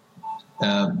blood.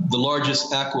 The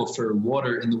largest aquifer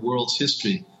water in the world's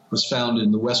history was found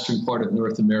in the western part of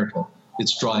North America.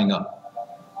 It's drying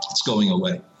up. It's going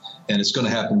away. And it's going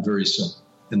to happen very soon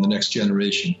in the next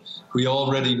generation. We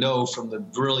already know from the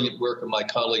brilliant work of my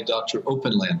colleague, Dr.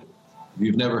 Oppenlander. If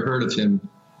you've never heard of him,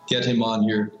 get him on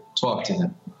here, talk to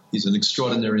him. He's an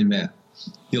extraordinary man.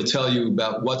 He'll tell you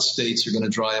about what states are going to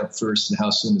dry up first and how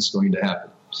soon it's going to happen.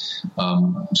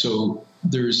 So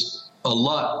there's a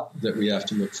lot that we have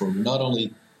to look for. We're not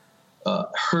only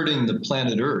hurting the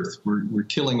planet Earth, we're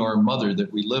killing our mother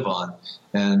that we live on,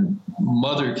 and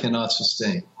mother cannot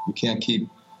sustain. You can't keep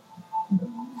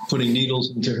putting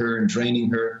needles into her and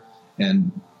draining her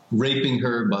and raping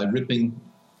her by ripping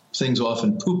things off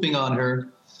and pooping on her.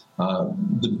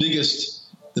 The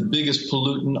biggest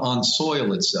pollutant on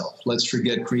soil itself, let's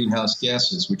forget greenhouse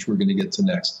gases, which we're going to get to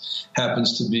next,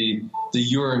 happens to be the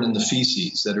urine and the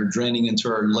feces that are draining into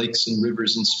our lakes and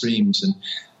rivers and streams. And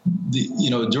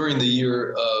during the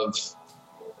year of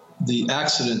the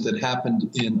accident that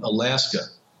happened in Alaska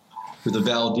with the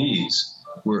Valdez,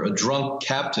 where a drunk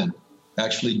captain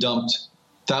actually dumped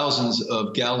thousands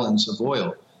of gallons of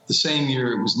oil. The same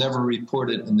year, it was never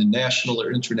reported in the national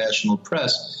or international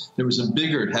press, there was a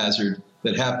bigger hazard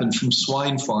that happened from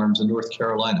swine farms in North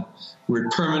Carolina, where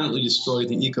it permanently destroyed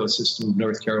the ecosystem of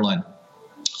North Carolina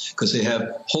because they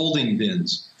have holding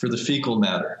bins for the fecal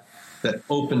matter that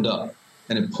opened up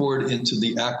and it poured into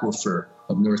the aquifer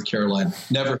of North Carolina.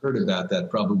 Never heard about that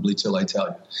probably till I tell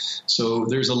you. So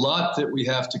there's a lot that we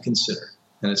have to consider,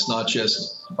 and it's not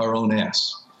just our own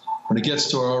ass. When it gets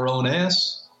to our own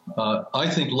ass, I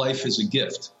think life is a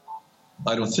gift.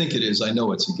 I don't think it is. I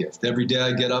know it's a gift. Every day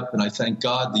I get up and I thank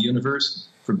God, the universe,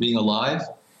 for being alive.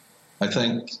 I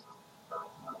thank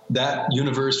that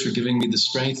universe for giving me the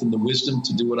strength and the wisdom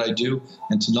to do what I do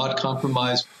and to not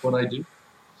compromise what I do.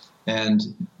 And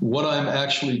what I'm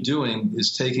actually doing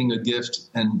is taking a gift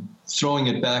and throwing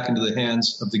it back into the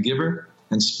hands of the giver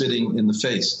and spitting in the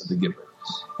face of the giver.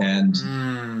 And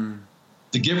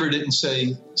the giver didn't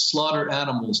say slaughter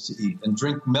animals to eat and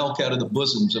drink milk out of the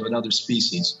bosoms of another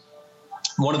species.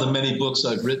 One of the many books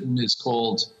I've written is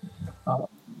called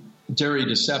Dairy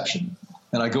Deception.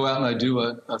 And I go out and I do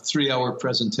a 3-hour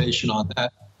presentation on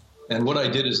that. And what I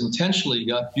did is intentionally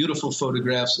got beautiful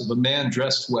photographs of a man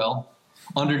dressed well,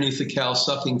 underneath a cow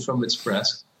sucking from its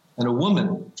breast, and a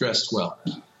woman dressed well,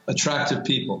 attractive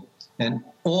people. And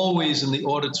always in the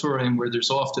auditorium where there's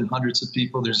often hundreds of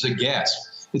people, there's a gasp.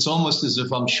 It's almost as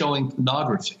if I'm showing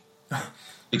pornography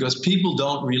because people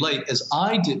don't relate, as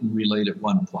I didn't relate at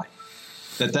one point,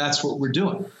 that that's what we're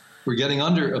doing. We're getting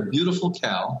under a beautiful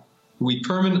cow who we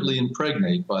permanently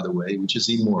impregnate, by the way, which is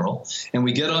immoral, and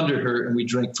we get under her and we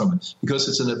drink from it because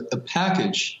it's a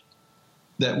package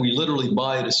that we literally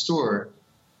buy at a store.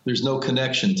 There's no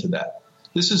connection to that.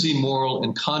 This is immoral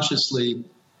and consciously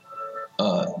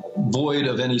void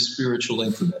of any spiritual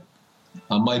increment.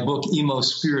 My book, Emo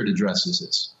Spirit, addresses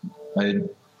this. I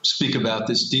speak about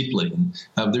this deeply.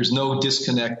 And, there's no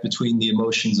disconnect between the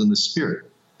emotions and the spirit.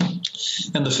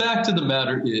 And the fact of the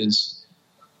matter is,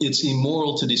 it's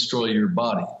immoral to destroy your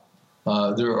body.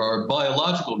 There are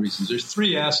biological reasons. There's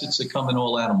 3 acids that come in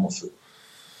all animal food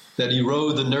that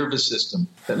erode the nervous system,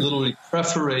 that literally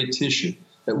perforate tissue,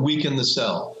 that weaken the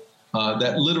cell,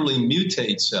 that literally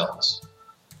mutate cells.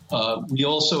 We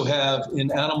also have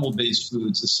in animal-based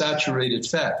foods the saturated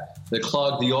fat that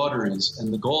clog the arteries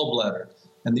and the gallbladder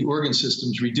and the organ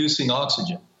systems, reducing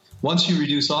oxygen. Once you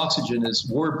reduce oxygen, as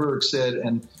Warburg said,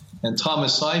 and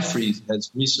Thomas Seyfried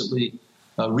has recently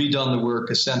redone the work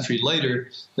a century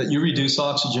later, that you reduce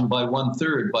oxygen by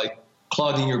 1/3 by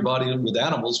clogging your body with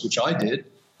animals, which I did,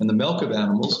 and the milk of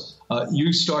animals,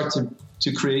 you start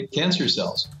to create cancer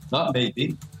cells. Not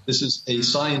maybe. This is a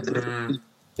scientific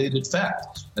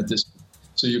fact at this point.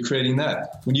 So you're creating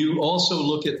that. When you also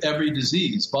look at every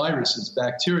disease, viruses,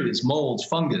 bacteria, molds,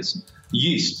 fungus,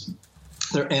 yeast,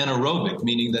 they're anaerobic,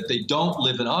 meaning that they don't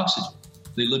live in oxygen.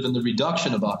 They live in the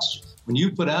reduction of oxygen. When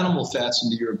you put animal fats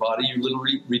into your body, you're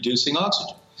literally reducing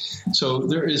oxygen. So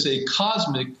there is a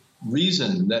cosmic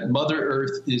reason that Mother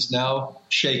Earth is now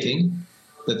shaking,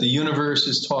 that the universe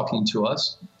is talking to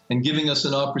us and giving us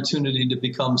an opportunity to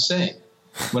become sane.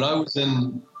 When I was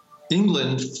in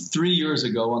England 3 years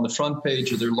ago, on the front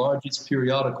page of their largest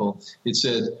periodical, it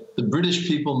said, the British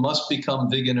people must become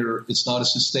vegan or it's not a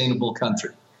sustainable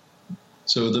country.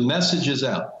 So the message is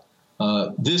out.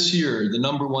 This year, the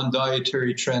 #1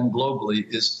 dietary trend globally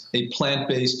is a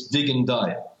plant-based vegan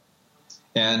diet.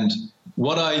 And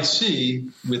what I see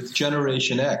with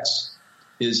Generation X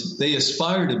is they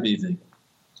aspire to be vegan.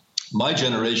 My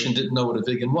generation didn't know what a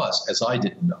vegan was, as I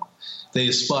didn't know. They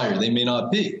aspire. They may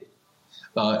not be.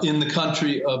 In the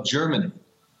country of Germany,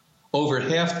 over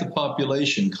half the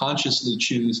population consciously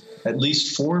choose at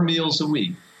least 4 meals a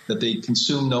week that they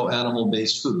consume no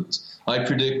animal-based foods. I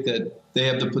predict that they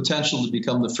have the potential to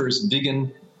become the first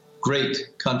vegan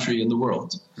great country in the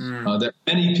world. That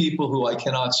many people who I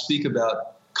cannot speak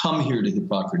about come here to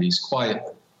Hippocrates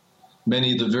quietly.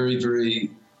 Many of the very,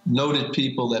 very noted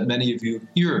people that many of you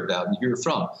hear about and hear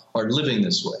from are living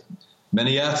this way.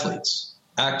 Many athletes,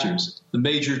 actors. The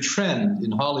major trend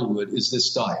in Hollywood is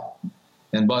this diet.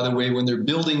 And by the way, when they're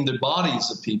building the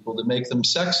bodies of people to make them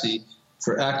sexy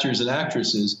for actors and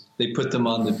actresses, they put them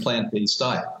on the plant-based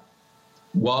diet.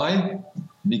 Why?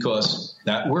 Because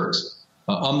that works.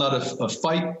 I'm not a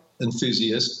fight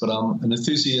enthusiast, but I'm an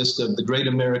enthusiast of the great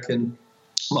American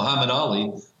Muhammad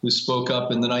Ali, who spoke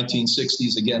up in the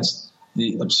 1960s against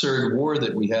the absurd war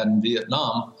that we had in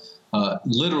Vietnam.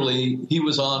 Literally, he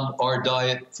was on our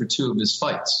diet for 2 of his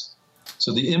fights.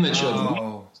 So the image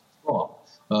of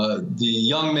the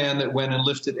young man that went and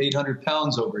lifted 800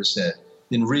 pounds over his head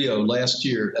in Rio last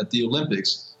year at the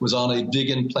Olympics was on a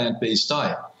vegan plant-based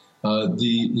diet.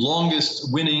 The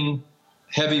longest winning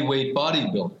heavyweight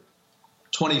bodybuilder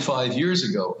 25 years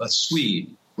ago, a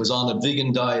Swede, was on a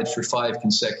vegan diet for 5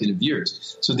 consecutive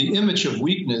years. So the image of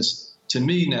weakness to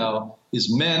me now is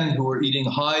men who are eating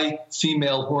high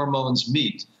female hormones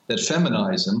meat that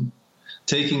feminize them,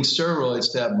 taking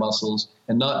steroids to have muscles,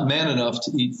 and not man enough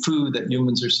to eat food that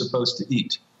humans are supposed to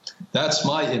eat. That's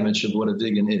my image of what a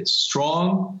vegan is.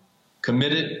 Strong,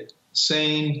 committed,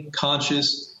 sane,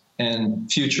 conscious,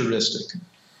 and futuristic.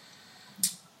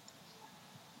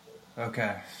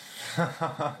 Okay.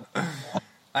 What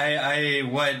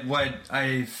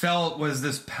I felt was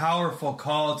this powerful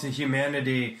call to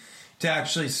humanity to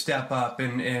actually step up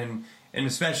and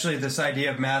especially this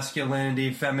idea of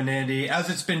masculinity, femininity, as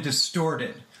it's been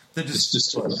distorted.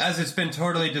 As it's been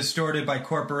totally distorted by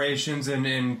corporations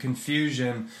and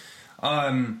confusion.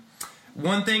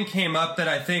 One thing came up that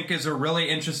I think is a really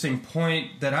interesting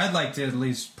point that I'd like to at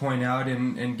least point out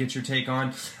and get your take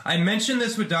on. I mentioned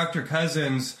this with Dr.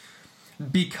 Cousins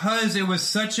because it was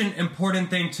such an important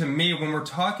thing to me when we're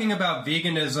talking about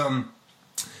veganism.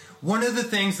 One of the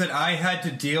things that I had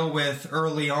to deal with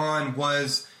early on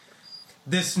was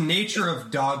this nature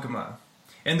of dogma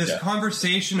and this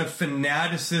conversation of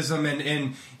fanaticism.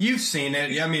 And you've seen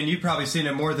it. I mean, you've probably seen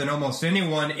it more than almost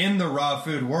anyone in the raw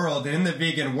food world, in the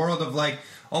vegan world, of like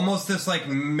almost this like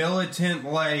militant,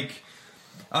 like,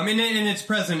 I mean, and it's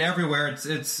present everywhere.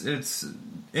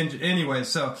 Anyway,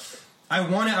 so I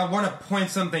want to point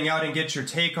something out and get your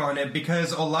take on it,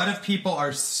 because a lot of people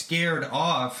are scared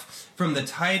off from the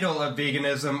title of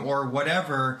veganism or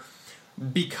whatever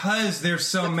because there's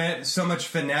so much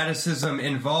fanaticism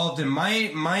involved. And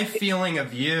my feeling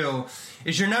of you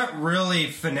is you're not really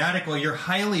fanatical. You're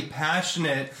highly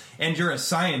passionate, and you're a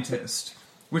scientist,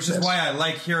 which is why I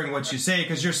like hearing what you say,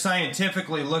 because you're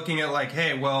scientifically looking at like,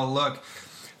 hey, well, look,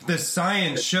 the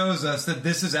science shows us that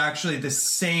this is actually the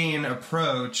sane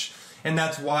approach, and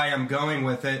that's why I'm going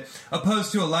with it,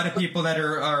 opposed to a lot of people that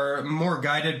are more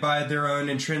guided by their own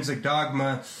intrinsic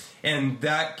dogma, and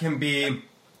that can be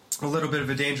a little bit of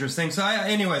a dangerous thing. So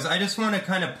I just want to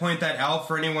kind of point that out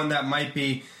for anyone that might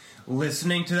be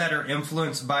listening to that or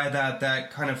influenced by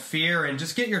that kind of fear, and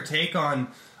just get your take on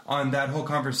that whole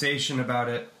conversation about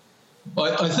it.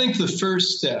 I think the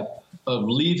first step of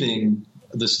leaving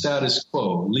the status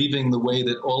quo, leaving the way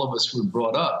that all of us were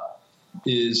brought up,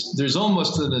 is there's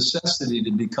almost a necessity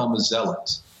to become a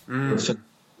zealot.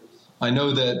 I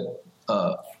know that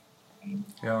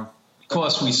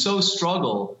because we so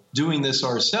struggle doing this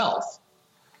ourselves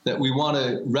that we want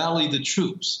to rally the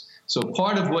troops. So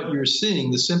part of what you're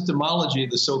seeing, the symptomology of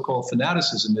the so-called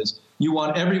fanaticism, is you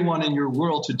want everyone in your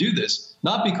world to do this,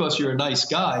 not because you're a nice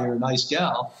guy or a nice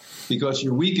gal, because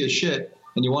you're weak as shit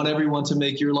and you want everyone to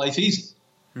make your life easy.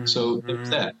 So there's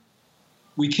that.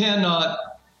 We cannot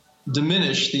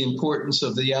diminish the importance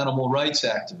of the animal rights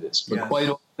activists, but quite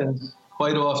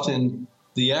often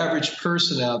the average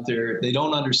person out there, they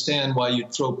don't understand why you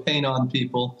throw paint on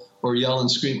people or yell and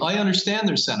scream. I understand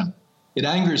their sentiment. It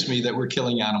angers me that we're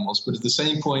killing animals, but at the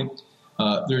same point,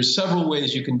 there's several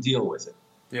ways you can deal with it.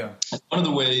 Yeah. And one of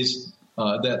the ways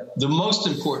that the most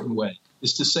important way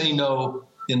is to say no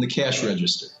in the cash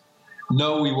register.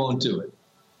 No, we won't do it.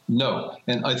 No.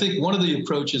 And I think one of the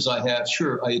approaches I have,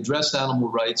 sure, I address animal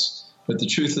rights, but the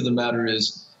truth of the matter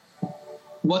is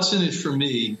what's in it for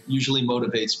me usually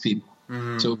motivates people.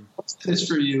 So what's in it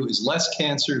for you is less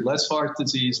cancer, less heart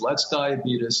disease, less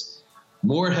diabetes,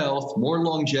 more health, more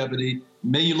longevity.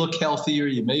 May you look healthier,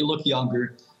 you may look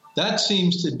younger. That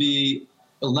seems to be,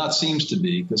 well, not seems to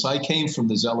be, because I came from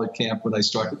the zealot camp when I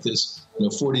started this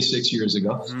 46 years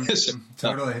ago.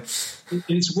 Totally.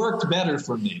 It's worked better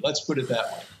for me, let's put it that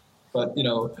way. But,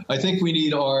 I think we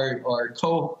need our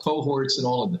cohorts in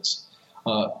all of this.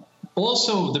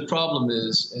 Also, the problem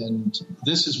is, and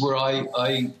this is where I'm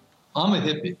a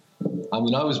hippie. I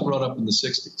mean, I was brought up in the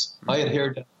 60s. I had hair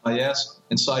down my ass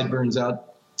and sideburns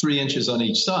out 3 inches on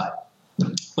each side.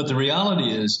 But the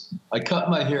reality is I cut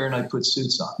my hair and I put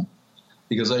suits on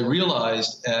because I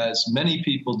realized, as many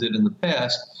people did in the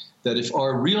past, that if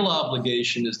our real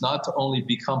obligation is not to only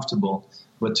be comfortable,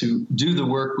 but to do the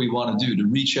work we want to do, to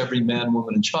reach every man,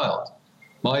 woman, and child.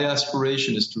 My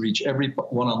aspiration is to reach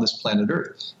everyone on this planet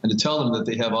Earth and to tell them that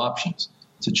they have options,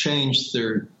 to change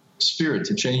their spirit,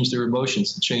 to change their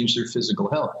emotions, to change their physical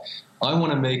health. I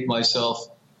want to make myself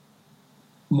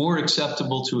more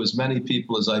acceptable to as many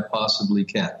people as I possibly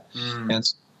can. And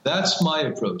that's my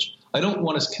approach. I don't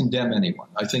want to condemn anyone.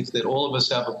 I think that all of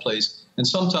us have a place, and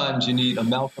sometimes you need a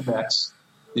Malcolm X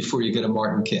before you get a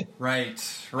Martin King. Right.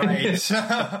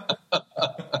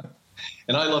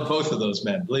 And I love both of those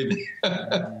men, believe me.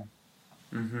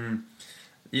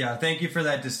 Yeah, thank you for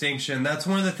that distinction. That's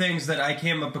one of the things that I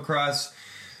came up across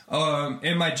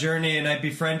in my journey, and I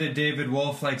befriended David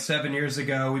Wolf like 7 years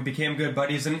ago. We became good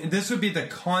buddies, and this would be the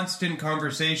constant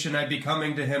conversation I'd be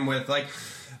coming to him with, like,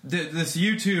 this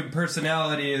YouTube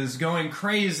personality is going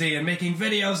crazy and making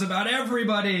videos about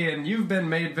everybody, and you've been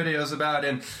made videos about,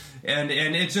 and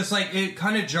it's just like, it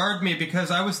kind of jarred me,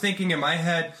 because I was thinking in my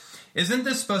head, isn't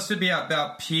this supposed to be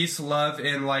about peace, love,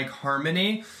 and like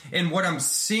harmony? And what I'm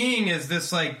seeing is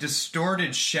this like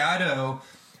distorted shadow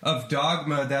of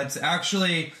dogma that's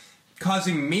actually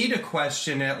causing me to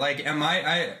question it. Like, am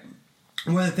I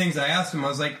one of the things I asked him, I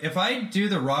was like, if I do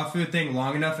the raw food thing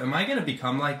long enough, am I going to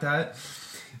become like that?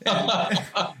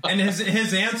 And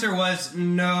his answer was,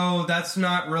 no, that's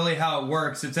not really how it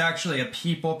works. It's actually a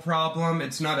people problem.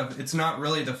 It's not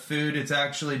really the food. It's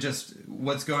actually just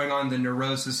what's going on, the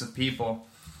neurosis of people.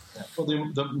 Well,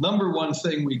 the number one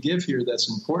thing we give here that's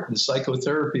important is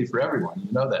psychotherapy for everyone.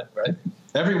 You know that, right?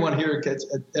 Everyone here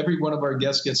every one of our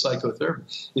guests gets psychotherapy.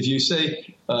 If you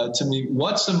say to me,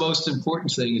 what's the most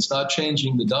important thing? It's not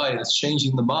changing the diet, it's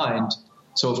changing the mind.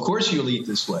 So of course you'll eat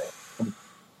this way.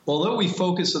 Although we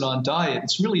focus it on diet,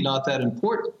 it's really not that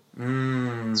important.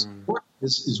 What's important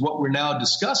is what we're now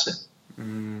discussing.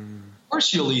 Of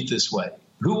course you'll eat this way.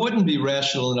 Who wouldn't be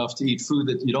rational enough to eat food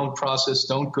that you don't process,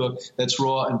 don't cook, that's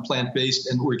raw and plant-based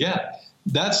and organic?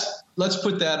 Let's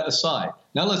put that aside.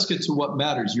 Now let's get to what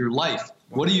matters, your life.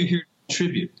 What are you here to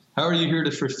contribute? How are you here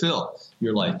to fulfill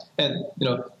your life? And,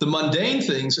 the mundane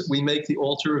things that we make the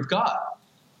altar of God.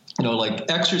 Like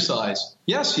exercise.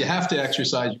 Yes, you have to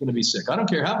exercise. You're going to be sick. I don't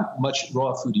care how much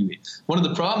raw food you eat. One of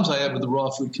the problems I have with the raw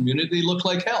food community, they look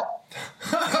like hell.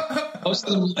 Most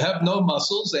of them have no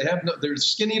muscles. They're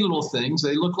skinny little things.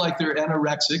 They look like they're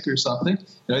anorexic or something.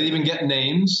 They even get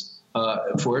names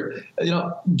for it.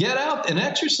 Get out and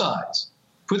exercise.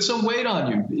 Put some weight on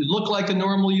you. You look like a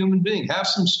normal human being. Have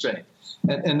some strength.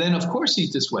 And then, of course,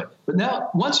 eat this way. But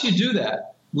now, once you do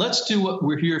that, let's do what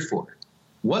we're here for.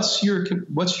 What's your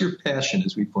passion,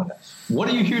 as we point out? What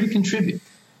are you here to contribute?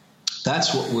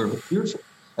 That's what we're here for.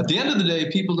 At the end of the day,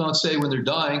 people don't say when they're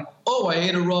dying, oh, I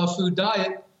ate a raw food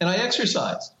diet and I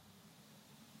exercised.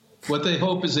 What they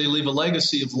hope is they leave a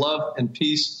legacy of love and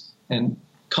peace and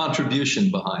contribution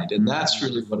behind. And that's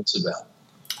really what it's about.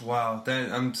 Wow.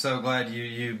 I'm so glad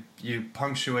you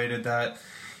punctuated that.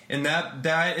 And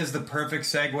that is the perfect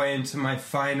segue into my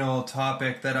final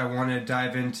topic that I want to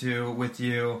dive into with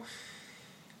you.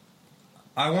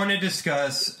 I want to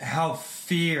discuss how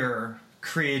fear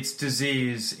creates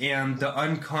disease and the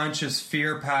unconscious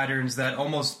fear patterns that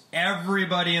almost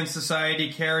everybody in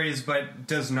society carries but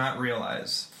does not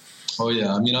realize. Oh,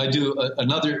 yeah. I mean, I do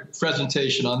another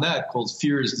presentation on that called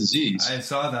Fear is Disease. I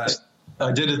saw that.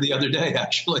 I did it the other day,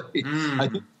 actually. I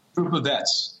did a group of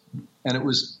vets, and it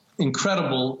was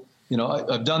incredible.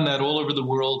 I've done that all over the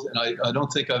world, and I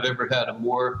don't think I've ever had a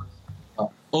more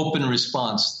open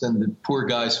response than the poor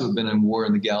guys who have been in war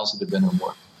and the gals that have been in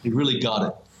war. They really got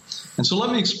it. And so let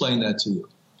me explain that to you.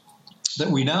 That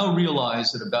we now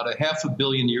realize that about 500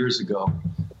 million years ago,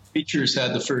 creatures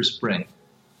had the first brain.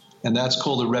 And that's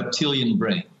called a reptilian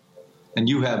brain. And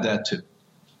you have that too.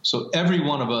 So every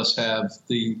one of us have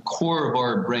the core of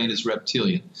our brain is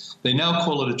reptilian. They now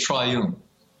call it a triune.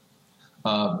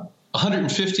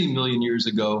 150 million years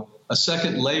ago, a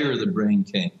second layer of the brain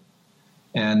came.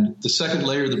 And the second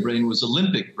layer of the brain was the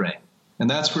limbic brain. And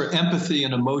that's where empathy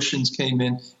and emotions came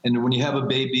in. And when you have a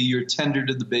baby, you're tender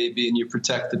to the baby and you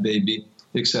protect the baby,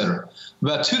 etc.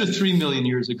 About 2 to 3 million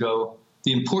years ago,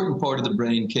 the important part of the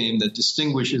brain came that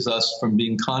distinguishes us from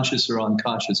being conscious or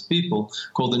unconscious people,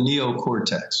 called the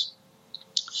neocortex.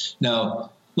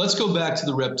 Now, let's go back to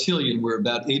the reptilian, where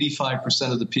about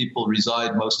 85% of the people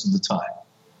reside most of the time.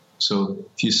 So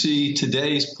if you see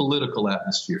today's political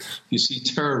atmosphere, if you see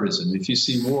terrorism, if you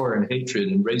see war and hatred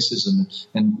and racism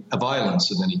and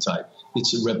violence of any type,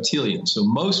 it's a reptilian. So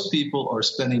most people are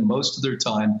spending most of their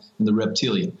time in the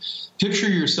reptilian. Picture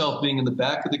yourself being in the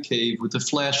back of the cave with a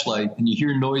flashlight and you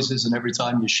hear noises and every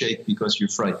time you shake because you're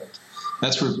frightened.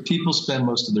 That's where people spend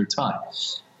most of their time.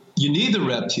 You need the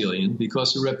reptilian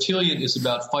because the reptilian is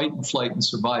about fight and flight and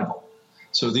survival.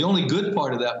 So the only good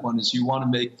part of that one is you want to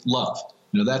make love.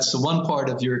 That's the one part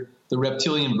of your the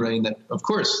reptilian brain that, of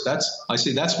course,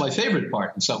 that's my favorite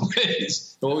part in some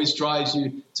ways. It always drives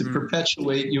you to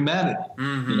perpetuate humanity,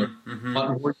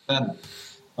 not more humanity.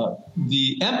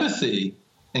 The empathy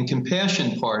and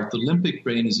compassion part, the limbic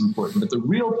brain, is important, but the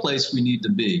real place we need to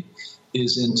be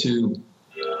is into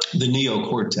the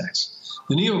neocortex.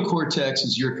 The neocortex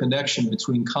is your connection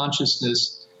between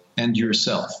consciousness and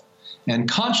yourself. And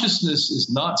consciousness is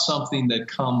not something that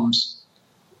comes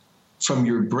from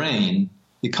your brain.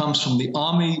 It comes from the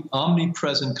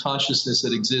omnipresent consciousness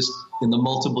that exists in the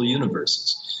multiple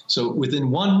universes. So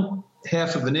within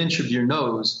 1/2 of an inch of your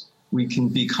nose, we can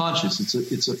be conscious.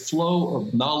 It's a flow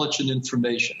of knowledge and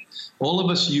information. All of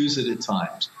us use it at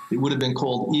times. It would have been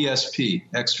called ESP,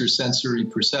 extrasensory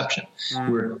perception,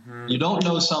 where you don't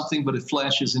know something, but it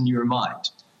flashes in your mind.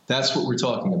 That's what we're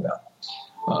talking about.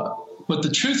 But the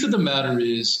truth of the matter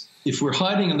is, if we're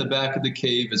hiding in the back of the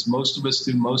cave, as most of us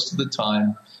do most of the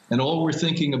time, and all we're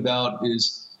thinking about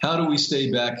is, how do we stay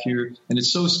back here? And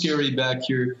it's so scary back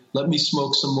here. Let me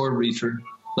smoke some more reefer.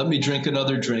 Let me drink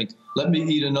another drink. Let me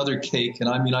eat another cake. And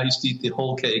I mean, I used to eat the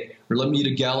whole cake. Or let me eat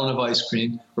a gallon of ice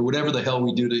cream. Or whatever the hell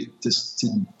we do to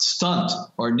stunt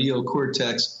our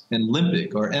neocortex and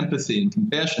limbic, our empathy and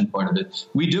compassion part of it.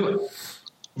 We do it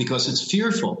because it's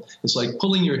fearful. It's like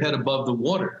pulling your head above the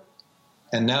water.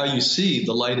 And now you see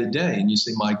the light of day. And you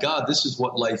say, my God, this is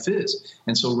what life is.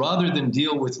 And so rather than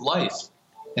deal with life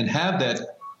and have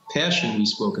that passion we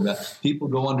spoke about, people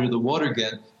go under the water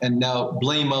again and now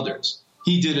blame others.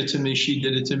 He did it to me. She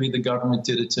did it to me. The government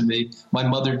did it to me. My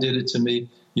mother did it to me.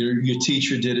 Your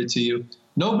teacher did it to you.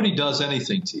 Nobody does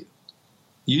anything to you.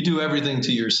 You do everything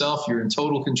to yourself. You're in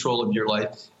total control of your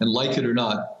life. And like it or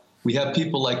not, we have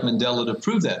people like Mandela to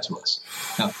prove that to us.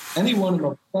 Now, anyone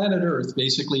on planet Earth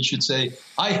basically should say,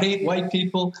 I hate white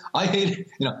people. I hate,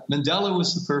 Mandela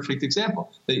was the perfect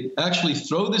example. They actually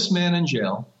throw this man in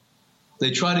jail.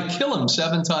 They try to kill him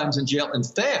 7 times in jail and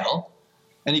fail.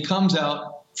 And he comes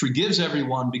out, forgives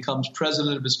everyone, becomes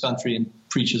president of his country, and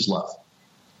preaches love.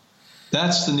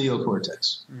 That's the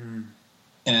neocortex.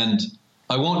 And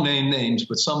I won't name names,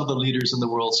 but some of the leaders in the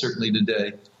world, certainly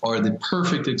today, are the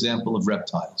perfect example of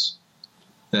reptiles.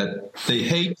 That they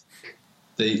hate,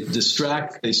 they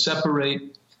distract, they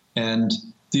separate, and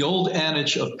the old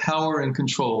adage of power and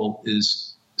control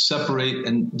is separate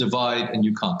and divide and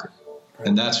you conquer.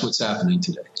 And that's what's happening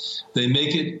today. They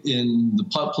make it in the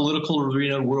political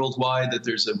arena worldwide that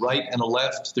there's a right and a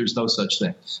left. There's no such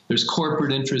thing. There's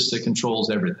corporate interest that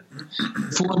controls everything.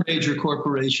 4 major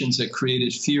corporations that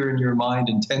created fear in your mind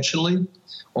intentionally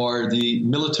are the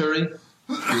military,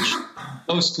 which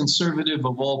most conservative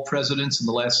of all presidents in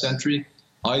the last century.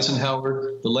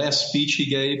 Eisenhower, the last speech he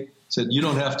gave, said, you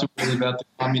don't have to worry about the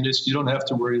communists. You don't have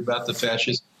to worry about the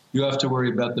fascists. You have to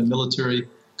worry about the military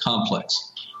complex.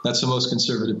 That's the most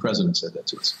conservative president said that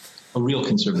to us, a real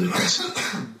conservative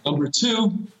president. Number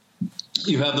 2,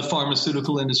 you have the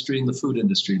pharmaceutical industry and the food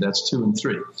industry. That's 2 and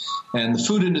 3. And the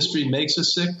food industry makes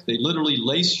us sick. They literally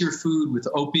lace your food with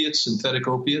opiates, synthetic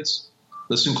opiates.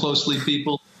 Listen closely,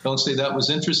 people. Don't say that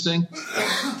was interesting.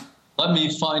 Let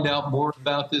me find out more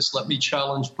about this. Let me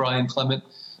challenge Brian Clement.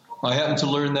 I happened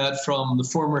to learn that from the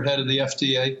former head of the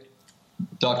FDA,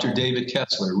 Dr. David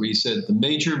Kessler, where he said the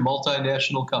major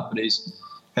multinational companies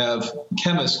have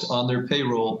chemists on their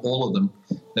payroll, all of them,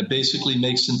 that basically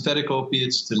make synthetic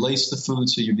opiates to lace the food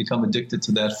so you become addicted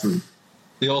to that food.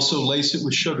 They also lace it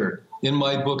with sugar. In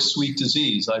my book, Sweet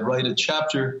Disease, I write a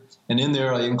chapter, and in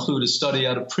there I include a study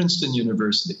out of Princeton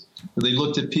University, where they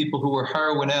looked at people who were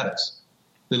heroin addicts.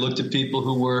 They looked at people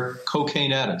who were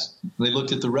cocaine addicts. And they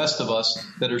looked at the rest of us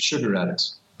that are sugar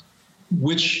addicts.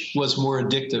 Which was more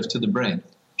addictive to the brain?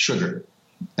 Sugar.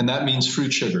 And that means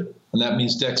fruit sugar. And that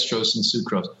means dextrose and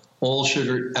sucrose. All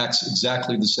sugar acts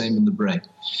exactly the same in the brain.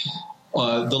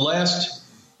 The last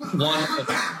one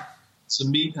is the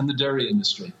meat and the dairy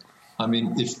industry. I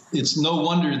mean, it's no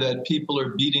wonder that people are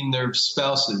beating their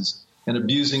spouses and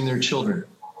abusing their children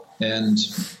and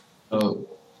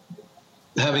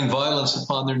having violence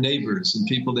upon their neighbors and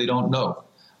people they don't know.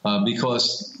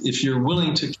 Because if you're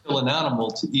willing to kill an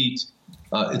animal to eat,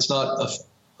 it's not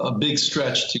a big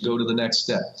stretch to go to the next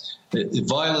step.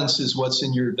 Violence is what's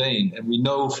in your vein, and we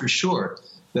know for sure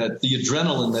that the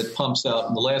adrenaline that pumps out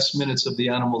in the last minutes of the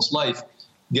animal's life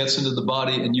gets into the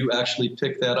body, and you actually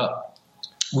pick that up.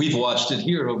 We've watched it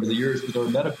here over the years with our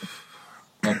medical.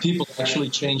 People actually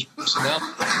change personality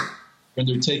when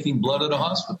they're taking blood at a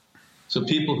hospital. So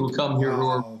people who come here who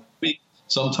are weak,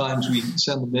 sometimes we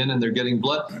send them in and they're getting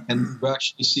blood, and you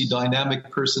actually see dynamic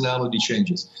personality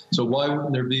changes. So why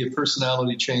wouldn't there be a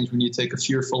personality change when you take a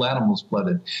fearful animal's blood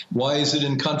in? Why is it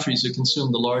in countries that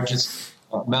consume the largest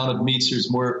amount of meats,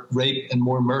 there's more rape and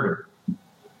more murder,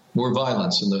 more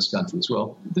violence in those countries.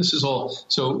 Well, this is all.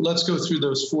 So let's go through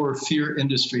those 4 fear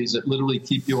industries that literally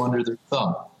keep you under their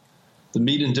thumb. The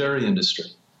meat and dairy industry,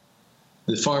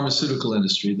 the pharmaceutical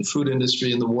industry, the food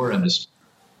industry, and the war industry.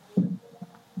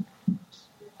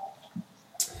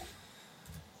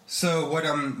 So what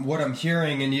I'm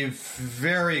hearing, and you've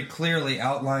very clearly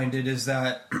outlined it, is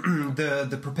that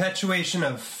the perpetuation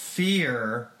of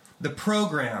fear, the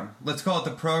program, let's call it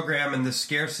the program and the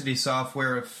scarcity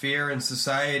software of fear in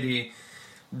society,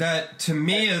 that to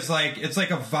me is like, it's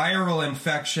like a viral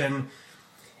infection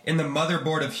in the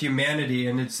motherboard of humanity,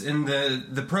 and it's in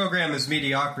the program is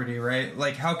mediocrity, right?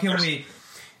 Like, how can we,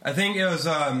 I think it was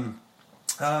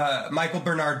Michael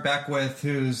Bernard Beckwith,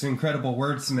 who's an incredible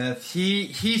wordsmith,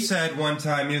 he said one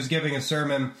time, he was giving a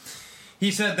sermon,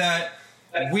 he said that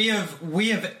we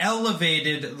have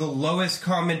elevated the lowest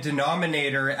common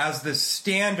denominator as the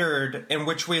standard in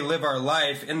which we live our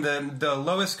life, and the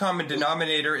lowest common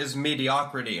denominator is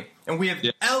mediocrity. And we have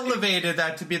elevated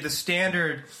that to be the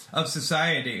standard of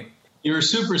society. You're a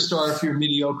superstar if you're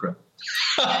mediocre.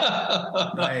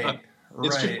 Right.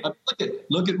 Right.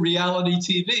 Look at reality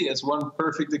TV as one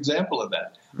perfect example of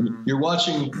that. You're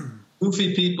watching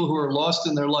goofy people who are lost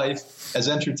in their life as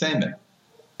entertainment,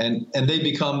 and they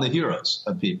become the heroes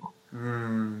of people.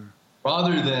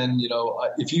 Rather than,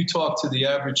 if you talk to the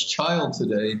average child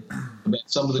today about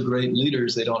some of the great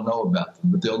leaders, they don't know about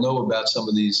them, but they'll know about some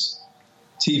of these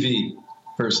TV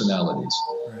personalities.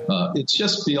 It's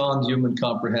just beyond human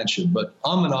comprehension, but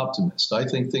I'm an optimist. I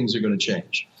think things are going to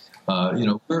change.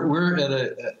 We're at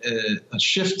a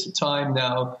shift time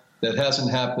now that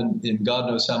hasn't happened in God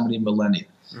knows how many millennia.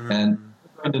 And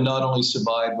we're going to not only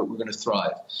survive, but we're going to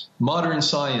thrive. Modern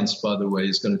science, by the way,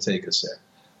 is going to take us there.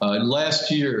 Last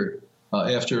year,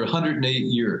 after 108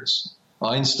 years,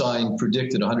 Einstein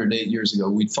predicted 108 years ago,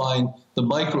 we'd find the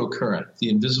microcurrent, the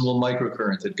invisible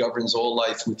microcurrent that governs all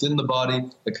life within the body,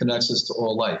 that connects us to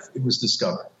all life. It was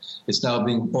discovered. It's now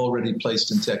being already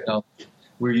placed in technology.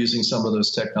 We're using some of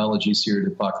those technologies here at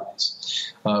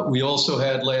Hippocrates. We also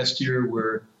had last year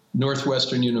where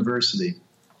Northwestern University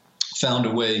found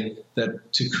a way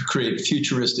to create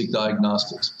futuristic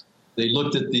diagnostics. They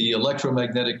looked at the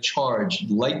electromagnetic charge,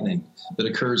 lightning, that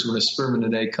occurs when a sperm and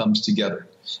an egg comes together.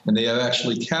 And they have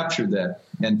actually captured that.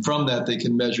 And from that, they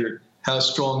can measure how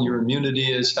strong your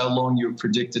immunity is, how long you're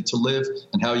predicted to live,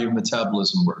 and how your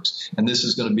metabolism works. And this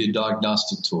is going to be a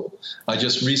diagnostic tool. I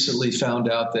just recently found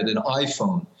out that an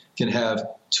iPhone can have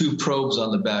 2 probes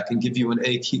on the back and give you an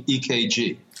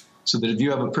EKG. So that if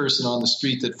you have a person on the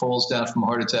street that falls down from a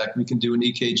heart attack, we can do an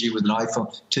EKG with an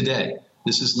iPhone today.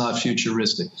 This is not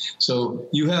futuristic. So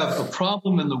you have a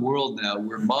problem in the world now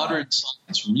where modern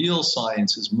science, real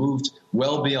science, has moved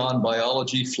well beyond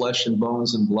biology, flesh and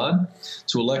bones and blood,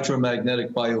 to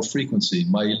electromagnetic biofrequency.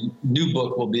 My new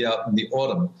book will be out in the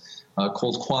autumn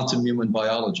called Quantum Human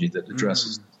Biology that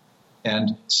addresses it.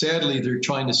 And sadly, they're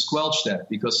trying to squelch that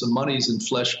because the money's in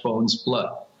flesh, bones,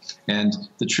 blood. And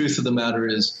the truth of the matter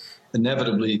is,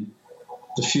 inevitably,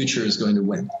 the future is going to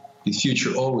win. The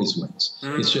future always wins.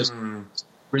 It's just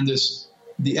we're in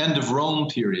the end of Rome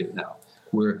period now,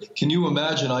 where can you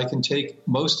imagine I can take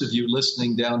most of you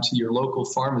listening down to your local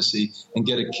pharmacy and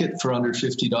get a kit for under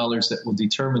 $50 that will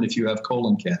determine if you have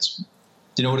colon cancer.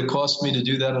 Do you know what it costs me to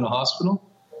do that in a hospital?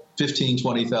 $15,000,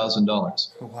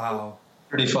 $20,000. Wow.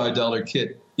 $35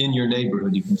 kit in your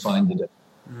neighborhood you can find today.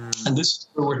 And this is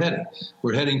where we're heading.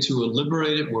 We're heading to a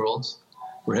liberated world.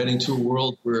 We're heading to a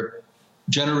world where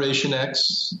Generation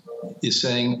X is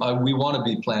saying, we want to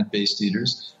be plant-based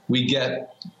eaters. We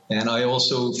get, and I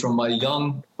also, from my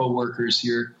young co-workers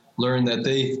here, learned that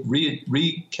they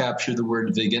recapture the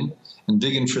word vegan. And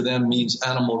vegan for them means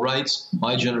animal rights.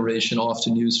 My generation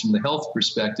often used from the health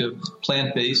perspective,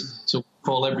 plant-based. So we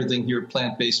call everything here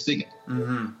plant-based vegan.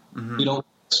 We don't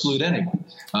exclude anyone.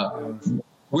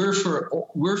 We're for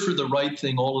the right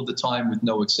thing all of the time with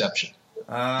no exception.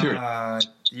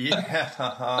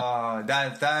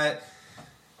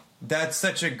 That's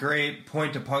such a great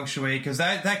point to punctuate, because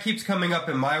that keeps coming up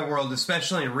in my world,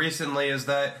 especially recently, is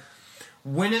that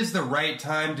when is the right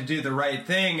time to do the right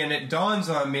thing? And it dawns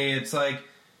on me, it's like,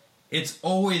 it's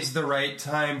always the right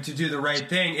time to do the right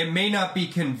thing. It may not be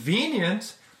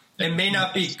convenient, it may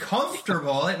not be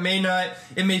comfortable, it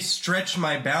may stretch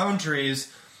my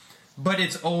boundaries, but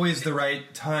it's always the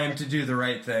right time to do the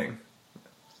right thing.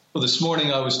 Well, this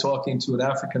morning I was talking to an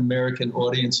African-American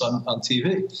audience on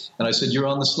TV, and I said, you're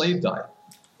on the slave diet.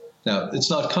 Now, it's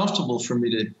not comfortable for me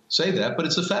to say that, but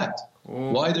it's a fact.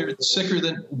 Why they're sicker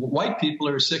than white people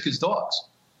are as sick as dogs.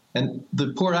 And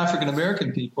the poor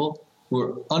African-American people who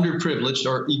are underprivileged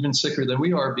or even sicker than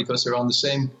we are because they're on the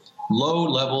same low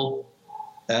level.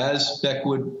 As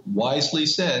Beckwood wisely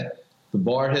said, the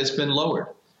bar has been lowered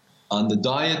on the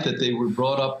diet that they were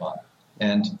brought up on.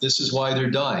 And this is why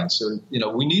they're dying. So,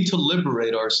 we need to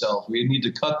liberate ourselves. We need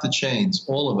to cut the chains,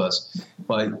 all of us,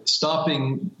 by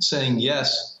stopping saying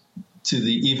yes to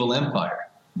the evil empire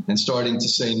and starting to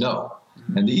say no.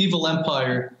 And the evil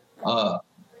empire,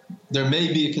 there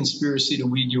may be a conspiracy to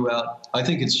weed you out. I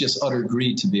think it's just utter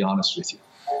greed, to be honest with you,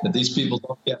 that these people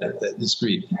don't get it, that it's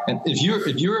greed. And if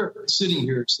you're sitting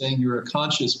here saying you're a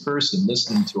conscious person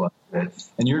listening to us,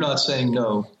 and you're not saying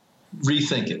no,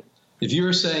 rethink it. If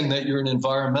you're saying that you're an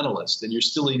environmentalist and you're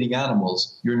still eating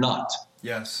animals, you're not.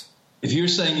 Yes. If you're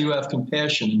saying you have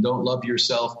compassion and don't love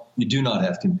yourself, you do not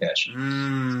have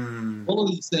compassion. All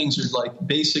of these things are like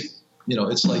basic,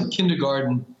 it's like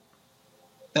kindergarten,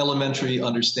 elementary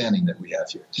understanding that we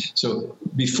have here. So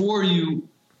before you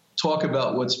talk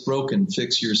about what's broken,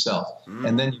 fix yourself.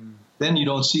 And then you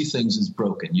don't see things as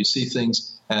broken. You see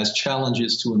things as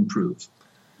challenges to improve.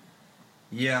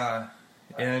 Yeah.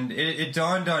 And it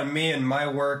dawned on me in my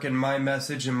work and my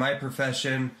message and my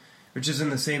profession, which is in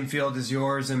the same field as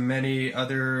yours and many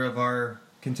other of our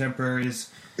contemporaries.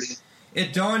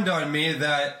 It dawned on me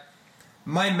that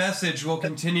my message will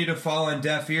continue to fall on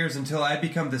deaf ears until I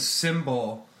become the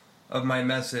symbol of my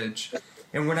message.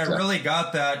 And when I really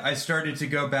got that, I started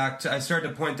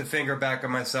to point the finger back at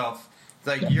myself.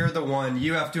 Like, you're the one.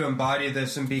 You have to embody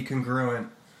this and be congruent.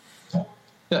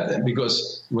 Yeah,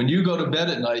 because when you go to bed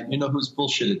at night, you know who's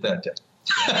bullshitted that day.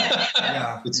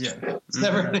 It's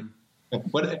never.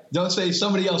 Don't say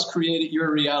somebody else created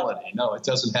your reality. No, it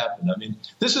doesn't happen. I mean,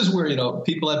 this is where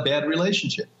people have bad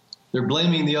relationship. They're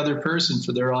blaming the other person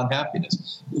for their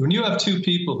unhappiness. When you have two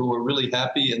people who are really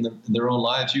happy in their own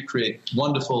lives, you create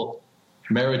wonderful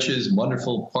marriages,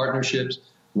 wonderful partnerships,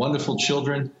 wonderful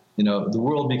children. The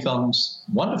world becomes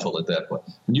wonderful at that point.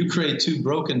 When you create two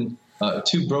broken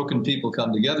people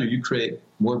come together, you create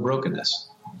more brokenness.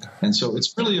 And so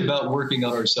it's really about working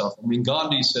on ourselves. I mean,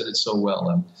 Gandhi said it so well.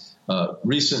 And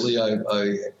recently I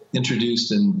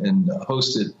introduced and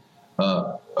hosted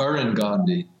Arun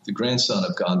Gandhi, the grandson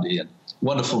of Gandhi, and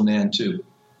wonderful man too,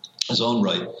 his own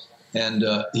right. And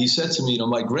he said to me,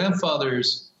 my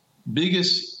grandfather's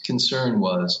biggest concern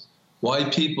was why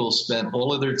people spent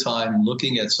all of their time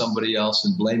looking at somebody else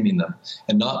and blaming them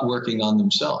and not working on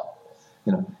themselves.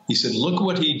 He said, look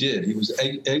what he did. He was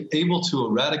able to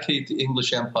eradicate the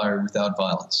English Empire without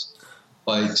violence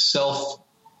by self-focus.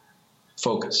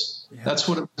 Yeah. That's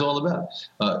what it was all about.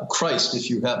 Christ, if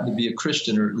you happen to be a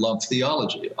Christian or love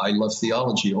theology, I love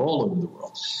theology all over the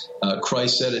world.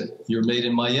 Christ said it, you're made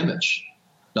in my image.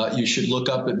 Not you should look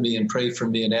up at me and pray for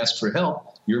me and ask for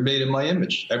help. You're made in my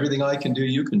image. Everything I can do,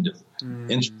 you can do.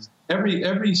 And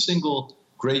every single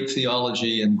great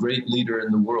theology and great leader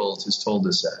in the world has told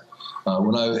us that.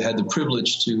 When I had the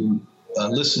privilege to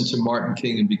listen to Martin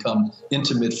King and become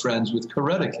intimate friends with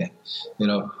Coretta King,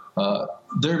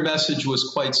 their message was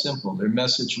quite simple. Their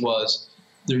message was,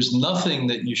 there's nothing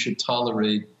that you should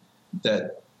tolerate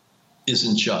that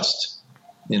isn't just,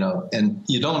 and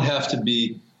you don't have to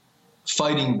be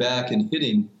fighting back and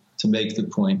hitting to make the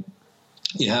point.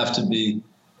 You have to be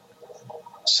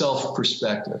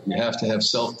self-perspective. You have to have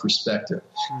self-perspective.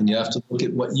 And you have to look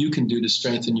at what you can do to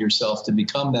strengthen yourself to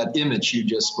become that image you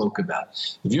just spoke about.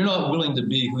 If you're not willing to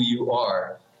be who you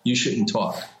are, you shouldn't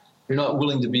talk. If you're not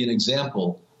willing to be an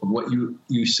example of what you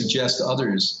suggest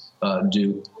others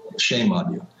do, shame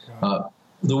on you.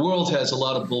 The world has a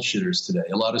lot of bullshitters today,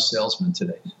 a lot of salesmen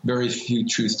today, very few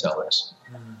truth tellers.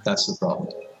 That's the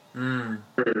problem.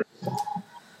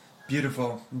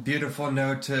 Beautiful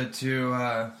note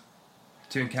to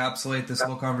encapsulate this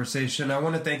whole conversation. I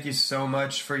want to thank you so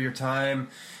much for your time,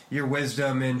 your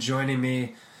wisdom, and joining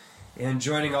me and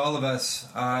joining all of us.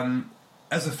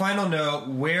 As a final note,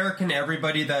 where can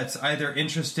everybody that's either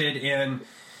interested in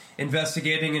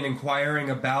investigating and inquiring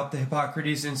about the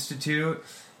Hippocrates Institute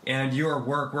and your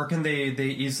work, where can they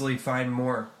easily find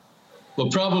more? Well,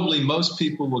 probably most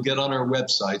people will get on our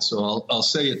website, so I'll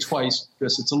say it twice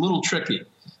because it's a little tricky.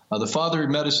 The father of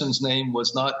medicine's name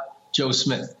was not Joe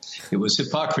Smith. It was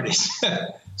Hippocrates.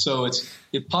 So it's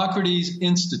Hippocrates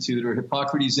Institute or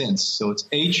Hippocrates Inst. So it's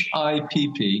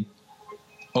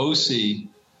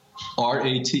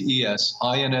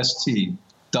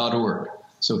HIPPOCRATESINST.org.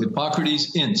 So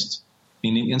Hippocrates Inst,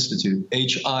 meaning Institute,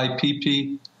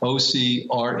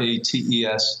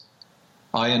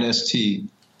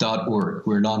 HIPPOCRATESINST.org.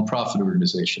 We're a nonprofit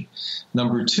organization.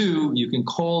 Number two, you can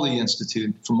call the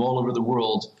Institute from all over the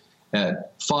world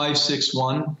at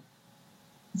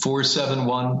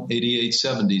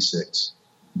 561-471-8876.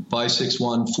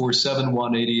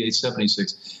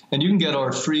 561-471-8876. And you can get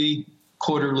our free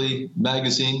quarterly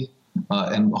magazine,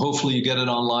 and hopefully you get it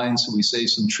online so we save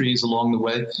some trees along the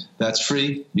way. That's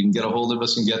free. You can get a hold of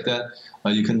us and get that.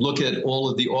 You can look at all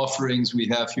of the offerings we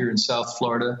have here in South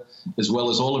Florida, as well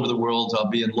as all over the world. I'll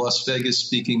be in Las Vegas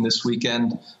speaking this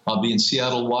weekend. I'll be in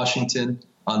Seattle, Washington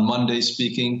on Monday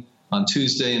speaking. On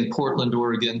Tuesday in Portland,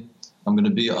 Oregon. I'm going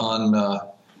to be on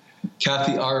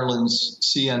Kathy Ireland's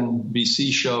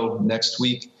CNBC show next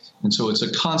week. And so it's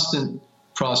a constant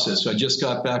process. So I just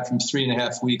got back from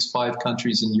 3.5 weeks, 5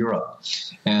 countries in Europe.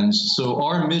 And so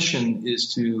our mission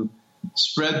is to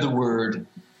spread the word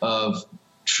of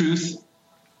truth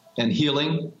and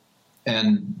healing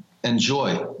and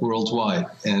joy worldwide.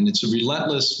 And it's a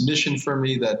relentless mission for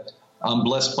me that I'm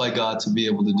blessed by God to be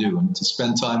able to do, and to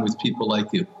spend time with people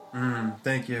like you.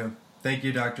 Thank you. Thank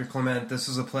you, Dr. Clement. This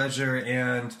is a pleasure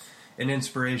and an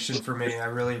inspiration for me. I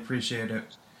really appreciate it.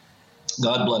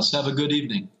 God bless. Have a good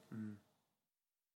evening.